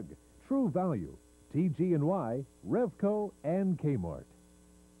Drug, True Value, TG&Y, Revco, and Kmart.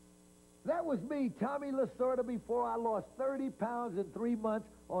 That was me, Tommy Lasorda, before I lost 30 pounds in 3 months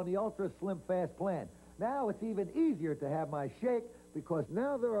on the Ultra Slim Fast plan. Now it's even easier to have my shake because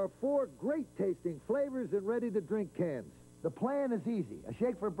now there are 4 great-tasting flavors in ready-to-drink cans. The plan is easy. A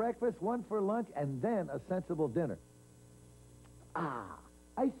shake for breakfast, 1 for lunch, and then a sensible dinner. Ah,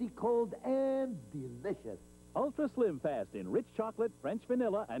 icy cold and delicious. Ultra Slim Fast in rich chocolate, French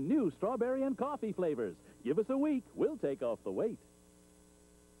vanilla, and new strawberry and coffee flavors. Give us a week. We'll take off the weight.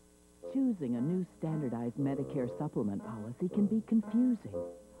 Choosing a new standardized Medicare supplement policy can be confusing.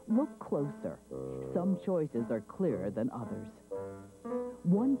 Look closer. Some choices are clearer than others.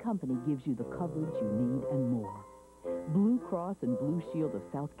 One company gives you the coverage you need and more. Blue Cross and Blue Shield of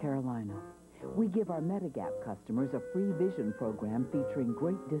South Carolina. We give our Medigap customers a free vision program featuring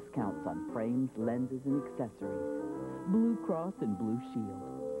great discounts on frames, lenses, and accessories. Blue Cross and Blue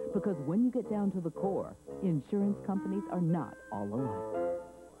Shield. Because when you get down to the core, insurance companies are not all alike.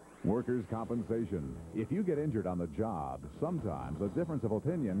 Workers' compensation. If you get injured on the job, sometimes a difference of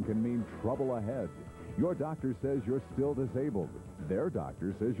opinion can mean trouble ahead. Your doctor says you're still disabled. Their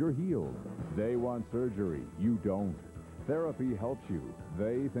doctor says you're healed. They want surgery. You don't. Therapy helps you.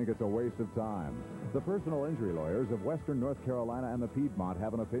 They think it's a waste of time. The personal injury lawyers of Western North Carolina and the Piedmont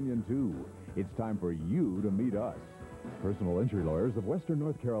have an opinion, too. It's time for you to meet us. Personal injury lawyers of Western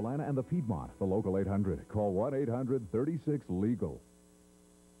North Carolina and the Piedmont. The local 800. Call 1-800-36-LEGAL.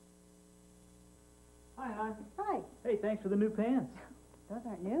 Hi, hon. Hi. Hey, thanks for the new pants. Those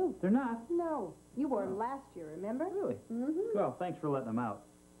aren't new. They're not? No. You wore them last year, remember? Really? Mm-hmm. Well, thanks for letting them out.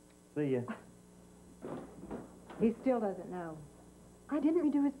 See ya. He still doesn't know. I didn't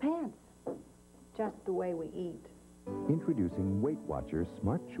redo his pants. Just the way we eat. Introducing Weight Watchers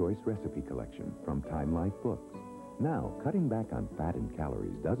Smart Choice Recipe Collection from Time Life Books. Now, cutting back on fat and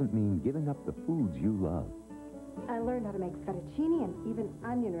calories doesn't mean giving up the foods you love. I learned how to make fettuccine and even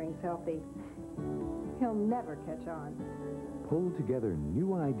onion rings healthy. He'll never catch on. Pull together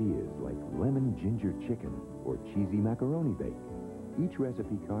new ideas like lemon ginger chicken or cheesy macaroni bake. Each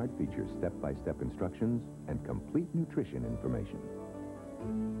recipe card features step-by-step instructions and complete nutrition information.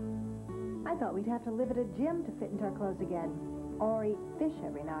 I thought we'd have to live at a gym to fit into our clothes again. Or eat fish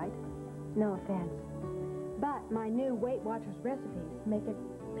every night. No offense. But my new Weight Watchers recipes make it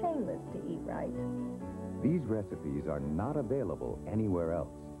painless to eat right. These recipes are not available anywhere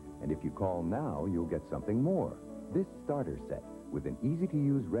else. And if you call now, you'll get something more. This starter set with an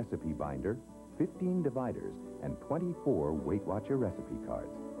easy-to-use recipe binder, 15 dividers, and 24 Weight Watcher recipe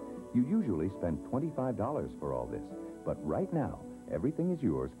cards. You usually spend $25 for all this, but right now, everything is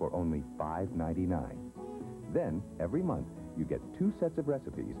yours for only $5.99. Then, every month, you get 2 sets of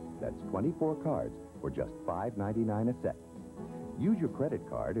recipes. That's 24 cards for just $5.99 a set. Use your credit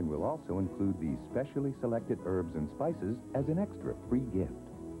card and we'll also include these specially selected herbs and spices as an extra free gift.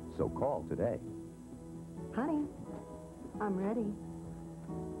 So call today. Honey, I'm ready.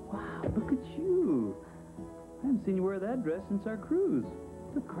 Wow, look at you. I haven't seen you wear that dress since our cruise.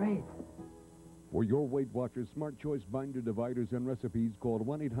 Look great. For your Weight Watchers Smart Choice Binder, Dividers, and Recipes, call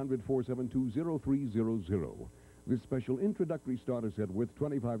 1-800-472-0300. This special introductory starter set with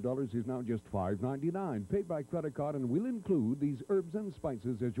 $25 is now just $5.99. Pay by credit card and we'll include these herbs and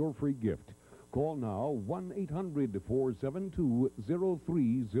spices as your free gift. Call now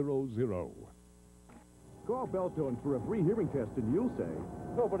 1-800-472-0300. Call Belltones for a free hearing test and you'll say,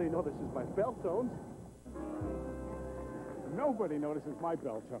 nobody notices my bell tones. Nobody notices my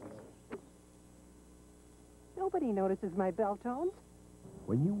bell tones. Nobody notices my bell tones.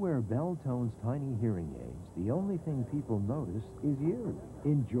 When you wear Belltones tiny hearing aids, the only thing people notice is you,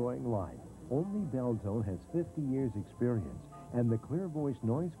 enjoying life. Only Belltone has 50 years experience and the clear voice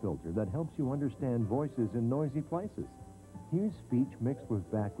noise filter that helps you understand voices in noisy places. Here's speech mixed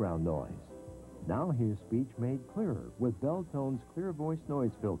with background noise. Now here's speech made clearer with Belltone's clear voice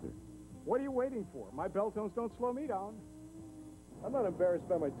noise filter. What are you waiting for? My bell tones don't slow me down. I'm not embarrassed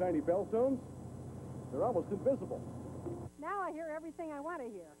by my tiny bell tones. They're almost invisible. Now I hear everything I want to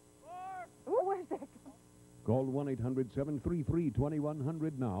hear. Ooh, where's that? Call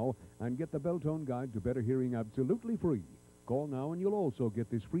 1-800-733-2100 now and get the Belltone Guide to Better Hearing absolutely free. Call now and you'll also get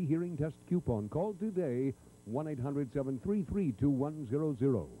this free hearing test coupon. Call today,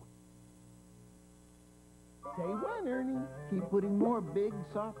 1-800-733-2100. Say when, Ernie? Keep putting more big,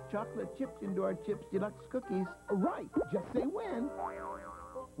 soft chocolate chips into our Chips Deluxe cookies. Right, just say when.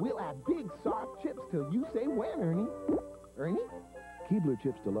 We'll add big, soft chips till you say when, Ernie. Ernie? Keebler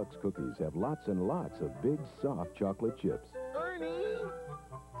Chips Deluxe cookies have lots and lots of big, soft chocolate chips. Ernie!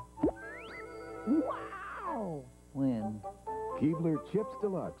 Wow! When? Keebler Chips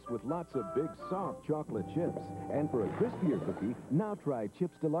Deluxe with lots of big, soft chocolate chips. And for a crispier cookie, now try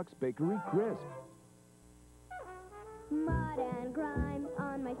Chips Deluxe Bakery Crisp. Mud and grime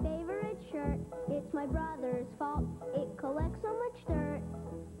on my favorite shirt. It's my brother's fault. It collects so much dirt.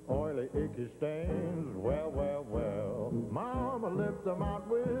 Oily, icky stains, well, well, well. Mama lifts them out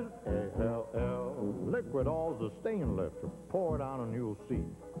with A-L-L. Liquid All's the stain lifter. Pour it on and you'll see.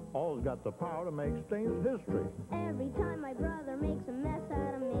 All's got the power to make stains history. Every time my brother makes a mess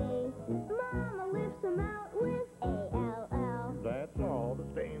out of me, Mama lifts him out with A-L-L. That's all, the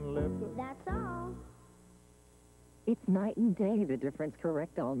stain lifter. That's all. It's night and day the difference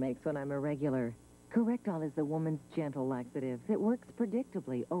Correctol makes when I'm irregular. Correctol is the woman's gentle laxative that works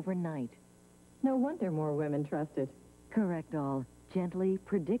predictably overnight. No wonder more women trust it. Correctol, gently,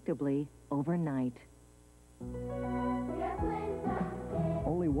 predictably, overnight.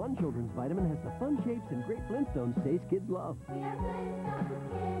 Only one children's vitamin has the fun shapes and great Flintstones taste kids love.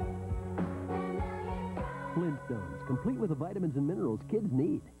 Flintstones, complete with the vitamins and minerals kids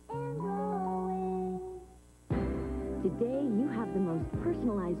need. Today, you have the most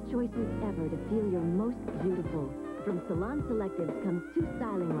personalized choices ever to feel your most beautiful. From Salon Selectives comes two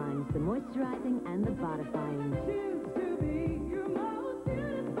styling lines, the moisturizing and the bodifying. Choose to be your most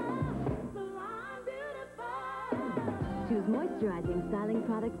beautiful. Salon Beautiful. Choose moisturizing styling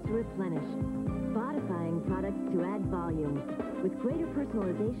products to replenish, bodifying products to add volume. With greater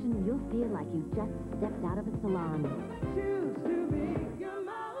personalization, you'll feel like you just stepped out of a salon. Choose to be your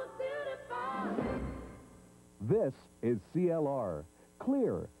most beautiful. This is CLR.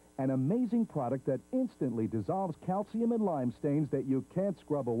 Clear, an amazing product that instantly dissolves calcium and lime stains that you can't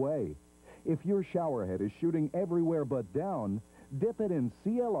scrub away. If your shower head is shooting everywhere but down, dip it in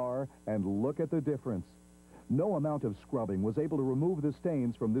CLR and look at the difference. No amount of scrubbing was able to remove the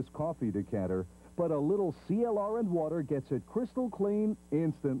stains from this coffee decanter, but a little CLR and water gets it crystal clean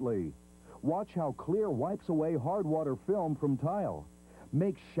instantly. Watch how Clear wipes away hard water film from tile.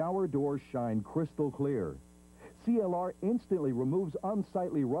 Makes shower doors shine crystal clear. CLR instantly removes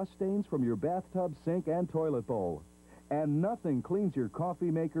unsightly rust stains from your bathtub, sink, and toilet bowl. And nothing cleans your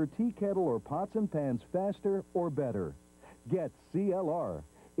coffee maker, tea kettle, or pots and pans faster or better. Get CLR.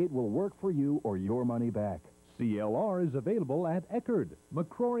 It will work for you or your money back. CLR is available at Eckerd,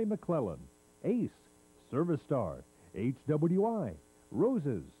 McCrory McClellan, Ace, Service Star, HWI,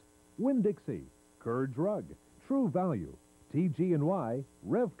 Roses, Winn-Dixie, Kerr Drug, True Value, TG&Y,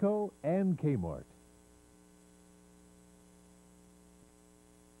 Revco, and Kmart.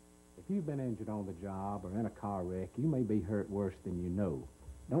 If you've been injured on the job or in a car wreck, you may be hurt worse than you know.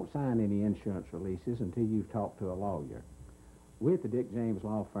 Don't sign any insurance releases until you've talked to a lawyer. We at the Dick James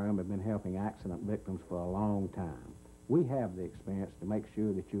Law Firm have been helping accident victims for a long time. We have the experience to make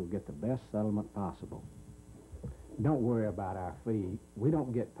sure that you'll get the best settlement possible. Don't worry about our fee. We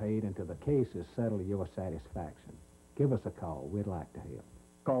don't get paid until the case is settled to your satisfaction. Give us a call. We'd like to help.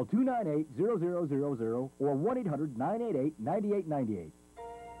 Call 298-0000 or 1-800-988-9898.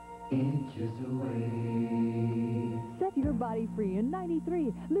 Inches away. Set your body free in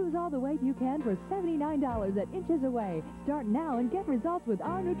 93. Lose all the weight you can for $79 at Inches Away. Start now and get results with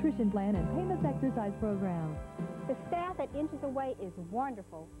our nutrition plan and painless exercise program. The staff at Inches Away is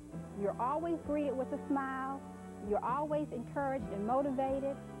wonderful. You're always greeted with a smile. You're always encouraged and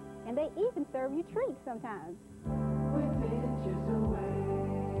motivated. And they even serve you treats sometimes. With Inches Away.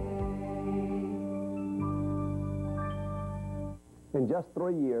 In just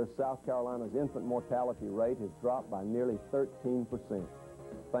 3 years, South Carolina's infant mortality rate has dropped by nearly 13%,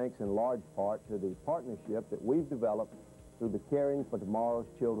 thanks in large part to the partnership that we've developed through the Caring for Tomorrow's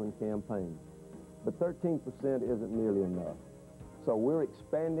Children campaign. But 13% isn't nearly enough. So we're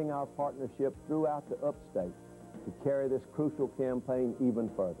expanding our partnership throughout the upstate to carry this crucial campaign even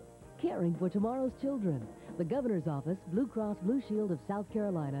further. Caring for Tomorrow's Children. The Governor's Office, Blue Cross Blue Shield of South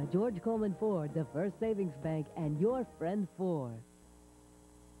Carolina, George Coleman Ford, the First Savings Bank, and your friend Ford.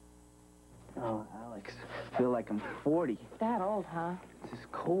 Oh, Alex, I feel like I'm 40. That old, huh? It's just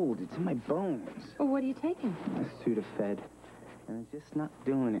cold. It's in my bones. Well, what are you taking? Sudafed. And it's just not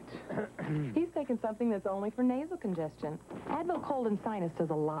doing it. He's taking something that's only for nasal congestion. Advil Cold and Sinus does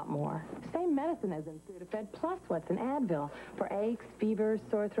a lot more. Same medicine as in Sudafed, plus what's in Advil for aches, fevers,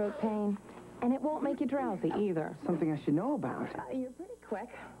 sore throat pain. And it won't make you drowsy either. Something I should know about. You're pretty quick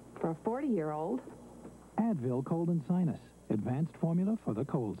for a 40-year-old. Advil Cold and Sinus, advanced formula for the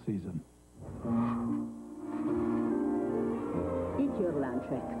cold season. Teacher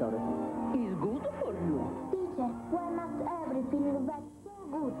Landschreck, is good for you. Teacher, why must everything that's so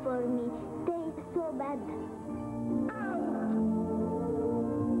good for me taste so bad?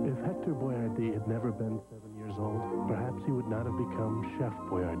 If Hector Boyardee had never been 7 years old, perhaps he would not have become Chef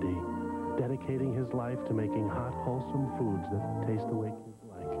Boyardee, dedicating his life to making hot, wholesome foods that taste the way kids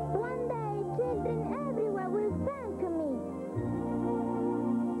like. One day, children everywhere will thank me.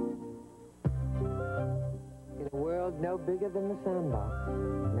 In a world no bigger than the sandbox,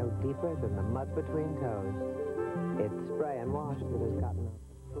 no deeper than the mud between toes, it's spray and wash that has gotten us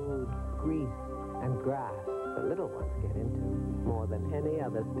food, grease, and grass the little ones get into more than any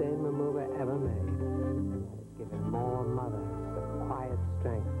other stain remover ever made. It's given more mothers the quiet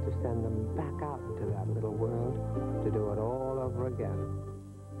strength to send them back out into that little world to do it all over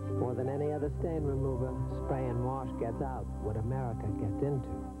again. More than any other stain remover, spray and wash gets out what America gets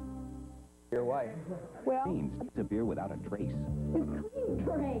into. Your wife. Well, Stains disappear without a trace. it's clean.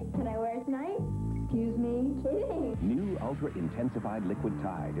 Great. Can I wear it tonight? Excuse me? Kidding. New Ultra Intensified Liquid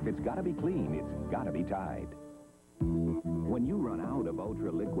Tide. If it's gotta be clean, it's gotta be Tide. When you run out of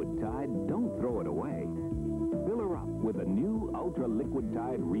Ultra Liquid Tide, don't throw it away. Fill her up with a new Ultra Liquid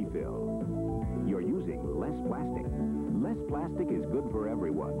Tide refill. You're using less plastic. Less plastic is good for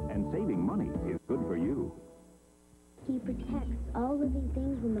everyone, and saving money is good for you. He protects all living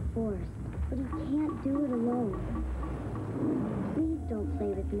things from the forest, but he can't do it alone. Please don't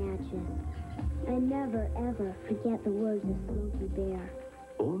play with matches. I never, ever forget the words of Smokey Bear.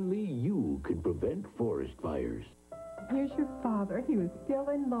 Only you can prevent forest fires. Here's your father. He was still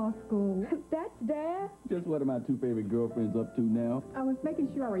in law school. That's Dad. Just what are my two favorite girlfriends up to now? I was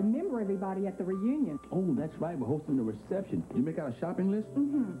making sure I remember everybody at the reunion. Oh, that's right. We're hosting the reception. Did you make out a shopping list?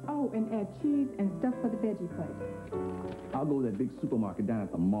 Oh, and add cheese and stuff for the veggie plate. I'll go to that big supermarket down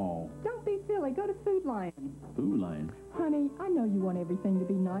at the mall. Don't be silly. Go to Food Lion. Food Lion? Honey, I know you want everything to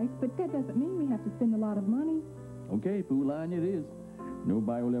be nice, but that doesn't mean we have to spend a lot of money. Okay, Food Lion it is.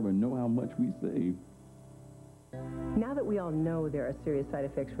 Nobody will ever know how much we save. Now that we all know there are serious side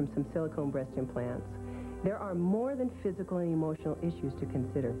effects from some silicone breast implants, there are more than physical and emotional issues to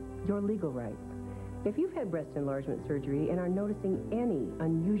consider. Your legal rights. If you've had breast enlargement surgery and are noticing any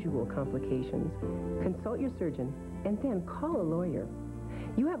unusual complications, consult your surgeon and then call a lawyer.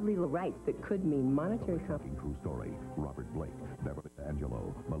 You have legal rights that could mean monetary compensation. True story. Robert Blake, Beverly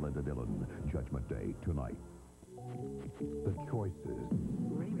Angelo, Melinda Dillon. Judgment Day tonight. The choices.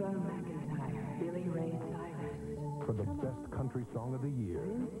 Reba McEntire, Billy Ray Cyrus. For the best country song of the year.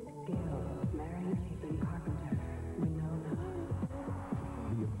 Gail, Mary Nathan Carpenter, Winona.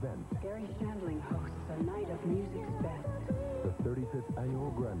 The event. Gary Shandling hosts a night of music's best. The 35th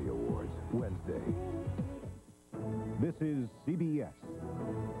Annual Grammy Awards, Wednesday. This is CBS.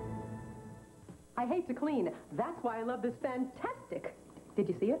 I hate to clean. That's why I love this fantastic. Did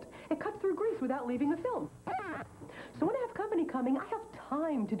you see it? It cuts through grease without leaving the film. So when I have company coming, I have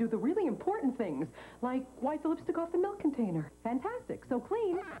time to do the really important things, like wipe the lipstick off the milk container. Fantastic. So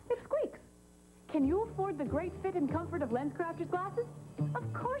clean, it squeaks. Can you afford the great fit and comfort of LensCrafters glasses?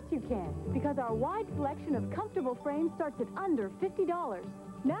 Of course you can, because our wide selection of comfortable frames starts at under $50.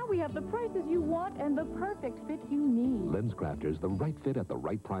 Now we have the prices you want and the perfect fit you need. LensCrafters, the right fit at the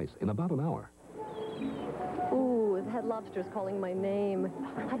right price in about an hour. Ooh, that lobster's calling my name.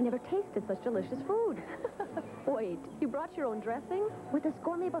 I've never tasted such delicious food. Wait, you brought your own dressing? With this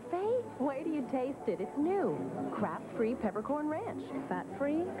gourmet buffet? Wait till you taste it. It's new. Kraft-free peppercorn ranch.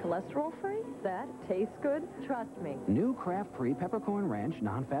 Fat-free, cholesterol-free. That tastes good. Trust me. New Kraft-free peppercorn ranch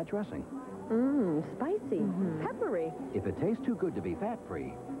non-fat dressing. Mmm, spicy. Peppery. If it tastes too good to be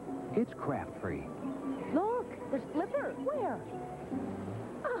fat-free, it's Kraft-free. Look, there's Flipper. Where?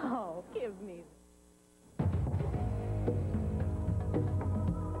 Oh, give me.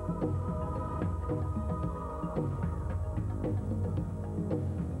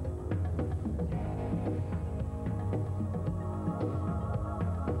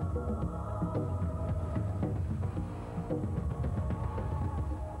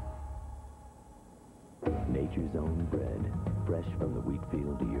 Nature's own bread, fresh from the wheat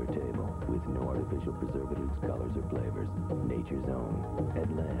field to your table, with no artificial preservatives, colors, or flavors. Nature's own. At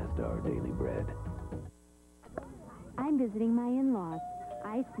last, our daily bread. I'm visiting my in-laws.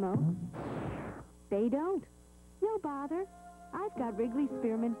 I smoke. They don't. No bother. I've got Wrigley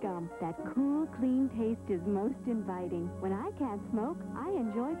Spearmint Gum. That cool, clean taste is most inviting. When I can't smoke, I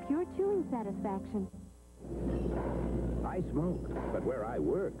enjoy pure chewing satisfaction. I smoke, but where I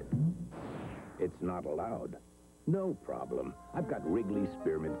work, it's not allowed. No problem. I've got Wrigley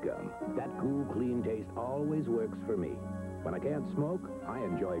Spearmint Gum. That cool, clean taste always works for me. When I can't smoke, I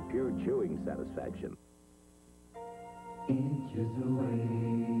enjoy pure chewing satisfaction. Inches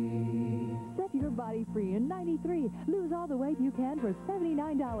away. Set your body free in 93. Lose all the weight you can for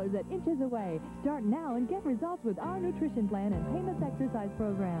 $79 at Inches Away. Start now and get results with our nutrition plan and painless exercise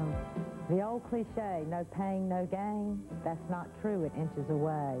program. The old cliche, no pain, no gain, that's not true at Inches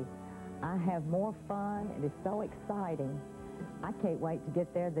Away. I have more fun. It is so exciting. I can't wait to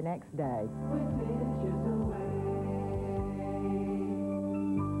get there the next day.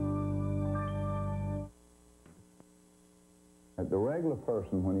 The regular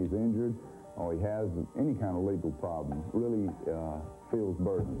person, when he's injured or he has any kind of legal problem, really feels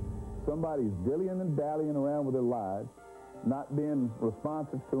burdened. Somebody's dillying and dallying around with their lives, not being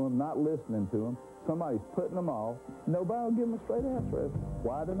responsive to them, not listening to them. Somebody's putting them off. Nobody will give them a straight answer as to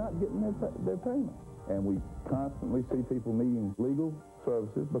why they're not getting their payment. And we constantly see people needing legal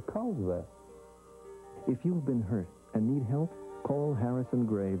services because of that. If you've been hurt and need help, call Harrison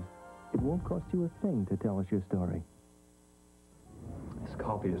Graves. It won't cost you a thing to tell us your story. This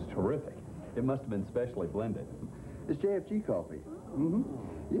coffee is terrific. It must have been specially blended. It's JFG coffee.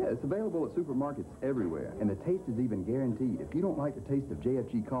 Yeah, it's available at supermarkets everywhere, and the taste is even guaranteed. If you don't like the taste of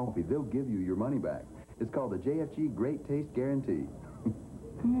JFG coffee, they'll give you your money back. It's called the JFG Great Taste Guarantee.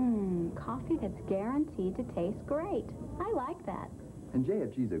 Coffee that's guaranteed to taste great. I like that. And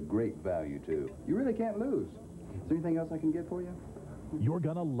JFG's a great value, too. You really can't lose. Is there anything else I can get for you? You're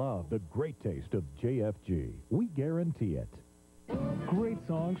gonna love the great taste of JFG. We guarantee it. Great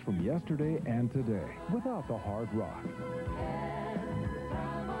songs from yesterday and today without the hard rock.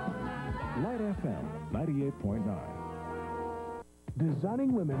 Light FM 98.9.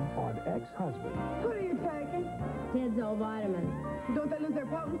 Designing women on ex-husband. What are you taking? Tinsel vitamins. Don't they lose their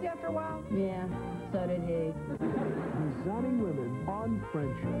potency after a while? Yeah, so did he. Designing women on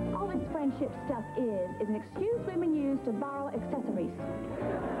friendship. All this friendship stuff is an excuse women use to borrow accessories.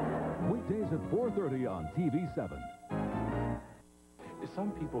 Weekdays at 4:30 on TV7.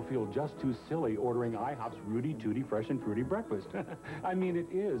 Some people feel just too silly ordering IHOP's Rudy Tooty Fresh and Fruity Breakfast. I mean, it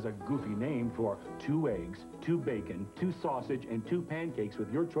is a goofy name for 2 eggs, 2 bacon, 2 sausage, and 2 pancakes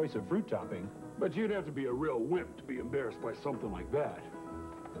with your choice of fruit topping. But you'd have to be a real wimp to be embarrassed by something like that.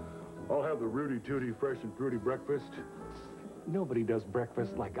 I'll have the Rudy Tooty Fresh and Fruity Breakfast. Nobody does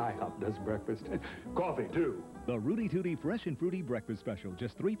breakfast like IHOP does breakfast. Coffee, too. The Rudy Tooty Fresh and Fruity Breakfast Special,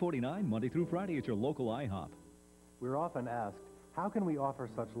 just $3.49 Monday through Friday at your local IHOP. We're often asked, how can we offer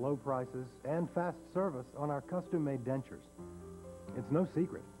such low prices and fast service on our custom-made dentures? It's no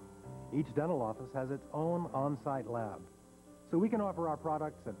secret. Each dental office has its own on-site lab, so we can offer our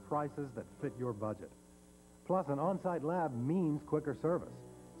products at prices that fit your budget. Plus, an on-site lab means quicker service,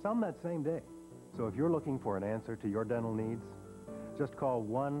 some that same day. So if you're looking for an answer to your dental needs, just call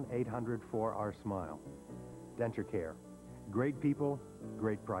 1-800-4-OUR-SMILE. Denture Care. Great people,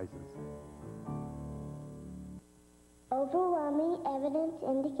 great prices. Overwhelming evidence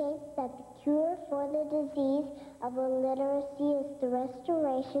indicates that the cure for the disease of illiteracy is the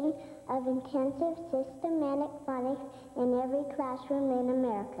restoration of intensive systematic phonics in every classroom in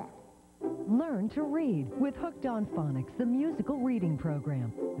America. Learn to read with Hooked on Phonics, the musical reading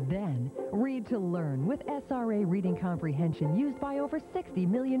program. Then, read to learn with SRA reading comprehension used by over 60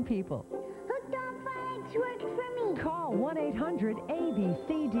 million people. Hooked on Phonics works for me. Call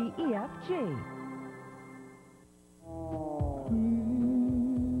 1-800-ABCDEFG.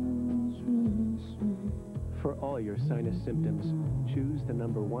 For all your sinus symptoms, choose the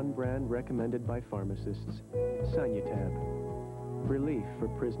 #1 brand recommended by pharmacists, Sinutab. Relief for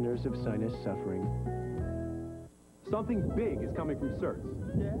prisoners of sinus suffering. Something big is coming from Certs.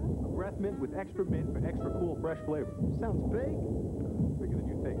 Yeah? A breath mint with extra mint for extra cool, fresh flavor. Sounds big? Bigger than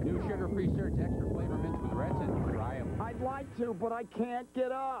you think. New sugar-free Certs extra flavor mints with resin. Try them. I'd like to, but I can't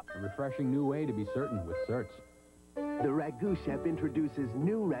get up. A refreshing new way to be certain with Certs. The Ragu chef introduces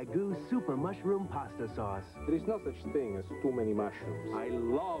new Ragu Super Mushroom Pasta Sauce. There is no such thing as too many mushrooms. I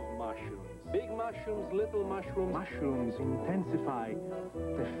love mushrooms. Big mushrooms, little mushrooms. Mushrooms intensify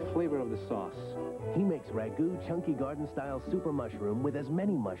the flavor of the sauce. He makes Ragu Chunky Garden-style Super Mushroom with as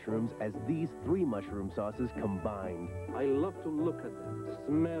many mushrooms as these 3 mushroom sauces combined. I love to look at them,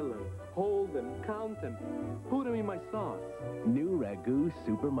 smell them, hold them, count them, put them in my sauce. New Ragu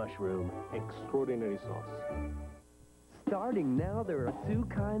Super Mushroom. Extraordinary sauce. Starting now, there are two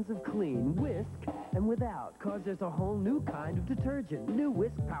kinds of clean, whisk and without, cause there's a whole new kind of detergent. New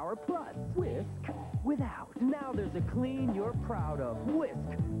Whisk Power Plus. Whisk without. Now there's a clean you're proud of. Whisk.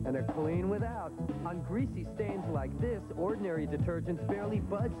 And a clean without. On greasy stains like this, ordinary detergents barely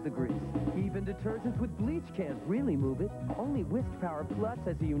budge the grease. Even detergents with bleach can't really move it. Only Whisk Power Plus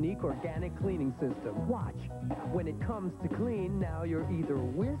has a unique organic cleaning system. Watch. When it comes to clean, now you're either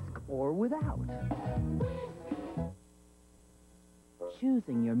whisk or without.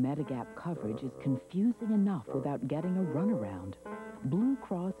 Choosing your Medigap coverage is confusing enough without getting a runaround. Blue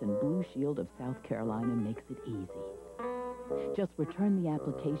Cross and Blue Shield of South Carolina makes it easy. Just return the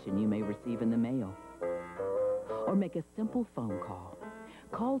application you may receive in the mail. Or make a simple phone call.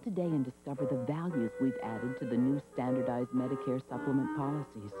 Call today and discover the values we've added to the new standardized Medicare supplement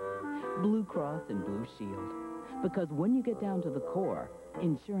policies. Blue Cross and Blue Shield. Because when you get down to the core,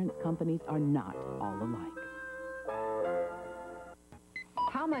 insurance companies are not all alike.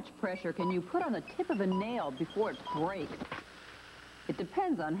 How much pressure can you put on the tip of a nail before it breaks? It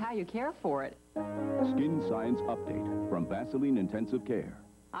depends on how you care for it. Skin Science Update from Vaseline Intensive Care.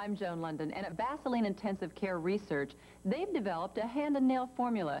 I'm Joan London, and at Vaseline Intensive Care Research, they've developed a hand and nail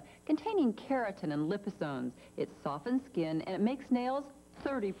formula containing keratin and liposomes. It softens skin, and it makes nails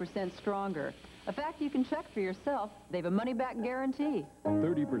 30% stronger. A fact you can check for yourself. They have a money-back guarantee.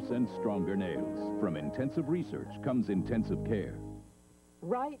 30% stronger nails. From intensive research comes intensive care.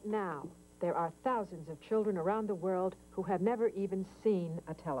 Right now, there are thousands of children around the world who have never even seen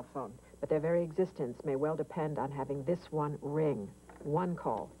a telephone, but their very existence may well depend on having this one ring. One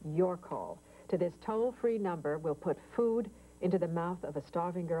call, your call, to this toll-free number will put food into the mouth of a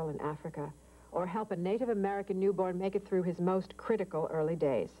starving girl in Africa, or help a Native American newborn make it through his most critical early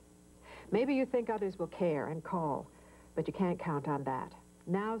days. Maybe you think others will care and call, but you can't count on that.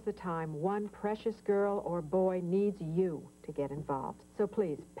 Now's the time one precious girl or boy needs you to get involved. So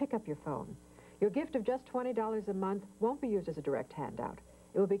please, pick up your phone. Your gift of just $20 a month won't be used as a direct handout.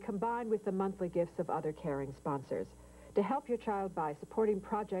 It will be combined with the monthly gifts of other caring sponsors to help your child by supporting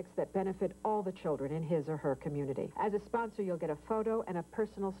projects that benefit all the children in his or her community. As a sponsor, you'll get a photo and a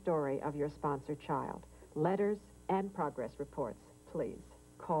personal story of your sponsored child, letters and progress reports. Please,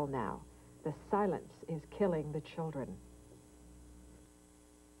 call now. The silence is killing the children.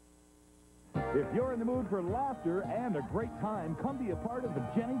 If you're in the mood for laughter and a great time, come be a part of the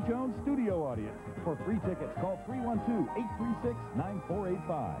Jenny Jones studio audience. For free tickets, call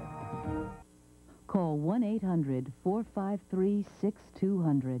 312-836-9485. Call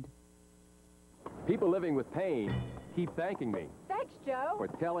 1-800-453-6200. People living with pain keep thanking me Thanks, Joe. for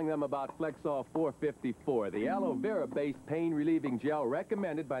telling them about Flexol 454, the aloe vera-based pain-relieving gel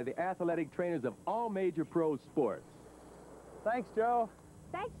recommended by the athletic trainers of all major pro sports. Thanks, Joe.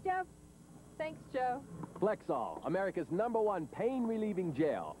 Thanks, Joe. Thanks, Joe. Flexol, America's #1 pain-relieving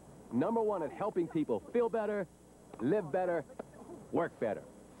gel. #1 at helping people feel better, live better, work better.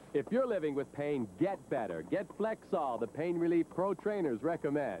 If you're living with pain, get better. Get Flexol, the pain relief pro trainers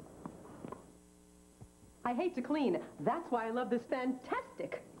recommend. I hate to clean. That's why I love this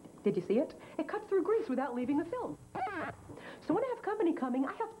fantastic. Did you see it? It cuts through grease without leaving the film. So when I have company coming,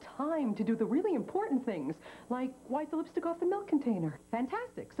 I have time to do the really important things, like wipe the lipstick off the milk container.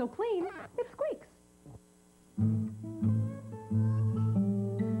 Fantastic. So clean, it squeaks.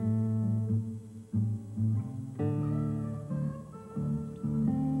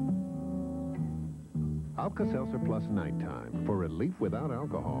 Alka-Seltzer Plus Nighttime. For relief without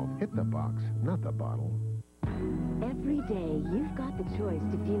alcohol, hit the box, not the bottle. Every day, you've got the choice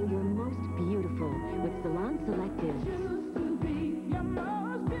to feel your most beautiful with Salon Selective.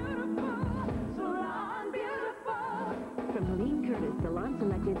 From Helene Curtis, Salon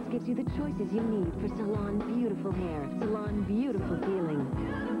Selective gives you the choices you need for salon beautiful hair, salon beautiful feeling.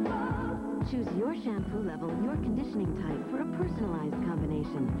 Choose your shampoo level, your conditioning type for a personalized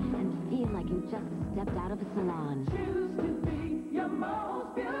combination and feel like you just stepped out of a salon. Choose to be your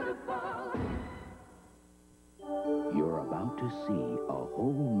most beautiful. You're about to see a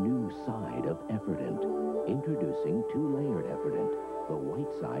whole new side of Efferdent. Introducing two-layered Efferdent. The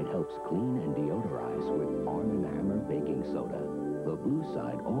white side helps clean and deodorize with Arm & Hammer baking soda. The blue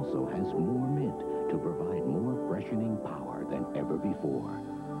side also has more mint to provide more freshening power than ever before,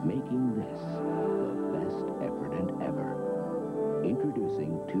 making this the best Efferdent ever.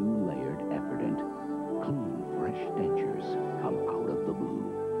 Introducing two-layered Efferdent. Clean, fresh dentures come out of the blue.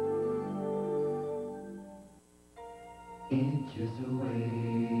 Inches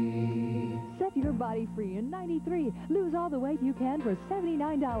away. Set your body free in 93. Lose all the weight you can for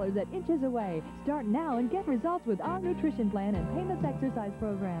 $79 at Inches Away. Start now and get results with our nutrition plan and painless exercise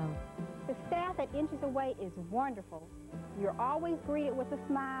program. The staff at Inches Away is wonderful. You're always greeted with a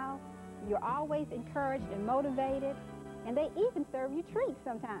smile. You're always encouraged and motivated. And they even serve you treats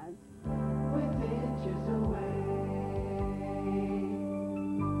sometimes. With Inches Away.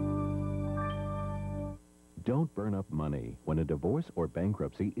 Don't burn up money when a divorce or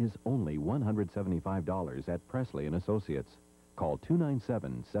bankruptcy is only $175 at Presley & Associates. Call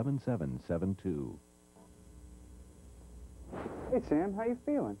 297-7772. Hey, Sam, how you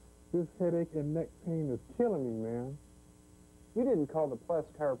feeling? This headache and neck pain is killing me, man. You didn't call the Plus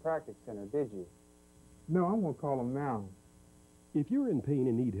Chiropractic Center, did you? No, I'm going to call them now. If you're in pain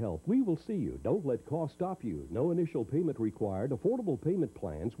and need help, we will see you. Don't let cost stop you. No initial payment required. Affordable payment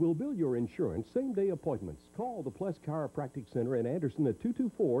plans will bill your insurance. Same-day appointments. Call the Plus Chiropractic Center in Anderson at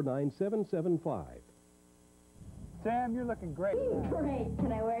 224-9775. Sam, you're looking great. Great.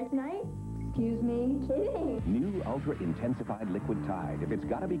 Can I wear it tonight? Excuse me? Kidding. New Ultra Intensified Liquid Tide. If it's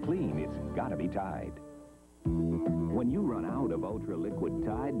got to be clean, it's got to be Tide. When you run out of Ultra Liquid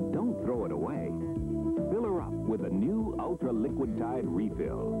Tide, don't throw it away. Fill her up with a new Ultra Liquid Tide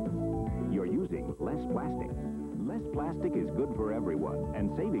refill. You're using less plastic. Less plastic is good for everyone,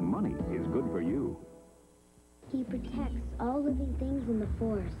 and saving money is good for you. He protects all living things in the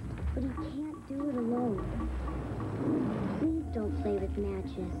forest, but he can't do it alone. Please don't play with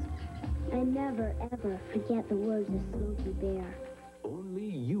matches. I never, ever forget the words of Smokey Bear. Only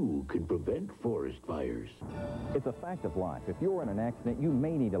you can prevent forest fires. It's a fact of life. If you're in an accident, you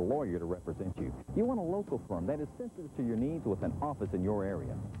may need a lawyer to represent you. You want a local firm that is sensitive to your needs with an office in your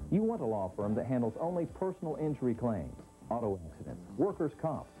area. You want a law firm that handles only personal injury claims, auto accidents, workers'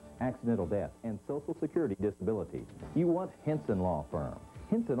 comp, accidental death, and Social Security disability. You want Henson Law Firm.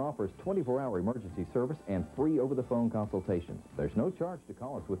 Henson offers 24-hour emergency service and free over-the-phone consultations. There's no charge to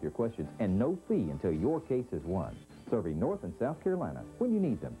call us with your questions and no fee until your case is won. Serving North and South Carolina when you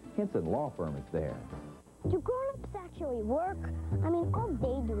need them. Henson Law Firm is there. Do grown-ups actually work? I mean, all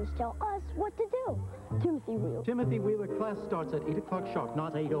they do is tell us what to do. Timothy Wheeler. Timothy Wheeler class starts at 8 o'clock sharp,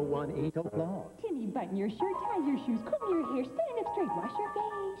 not 8:01, 8 o'clock. Timmy, button your shirt, tie your shoes, comb your hair, stand up straight, wash your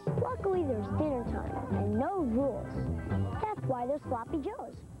face. Luckily, there's dinner time and no rules. That's why there's Sloppy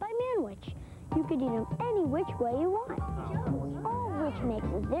Joes by Manwich. You could eat them any which way you want. All which makes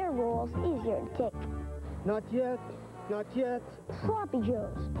their rules easier to take. Not yet. Not yet. Sloppy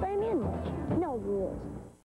Joes by Manwich. No rules.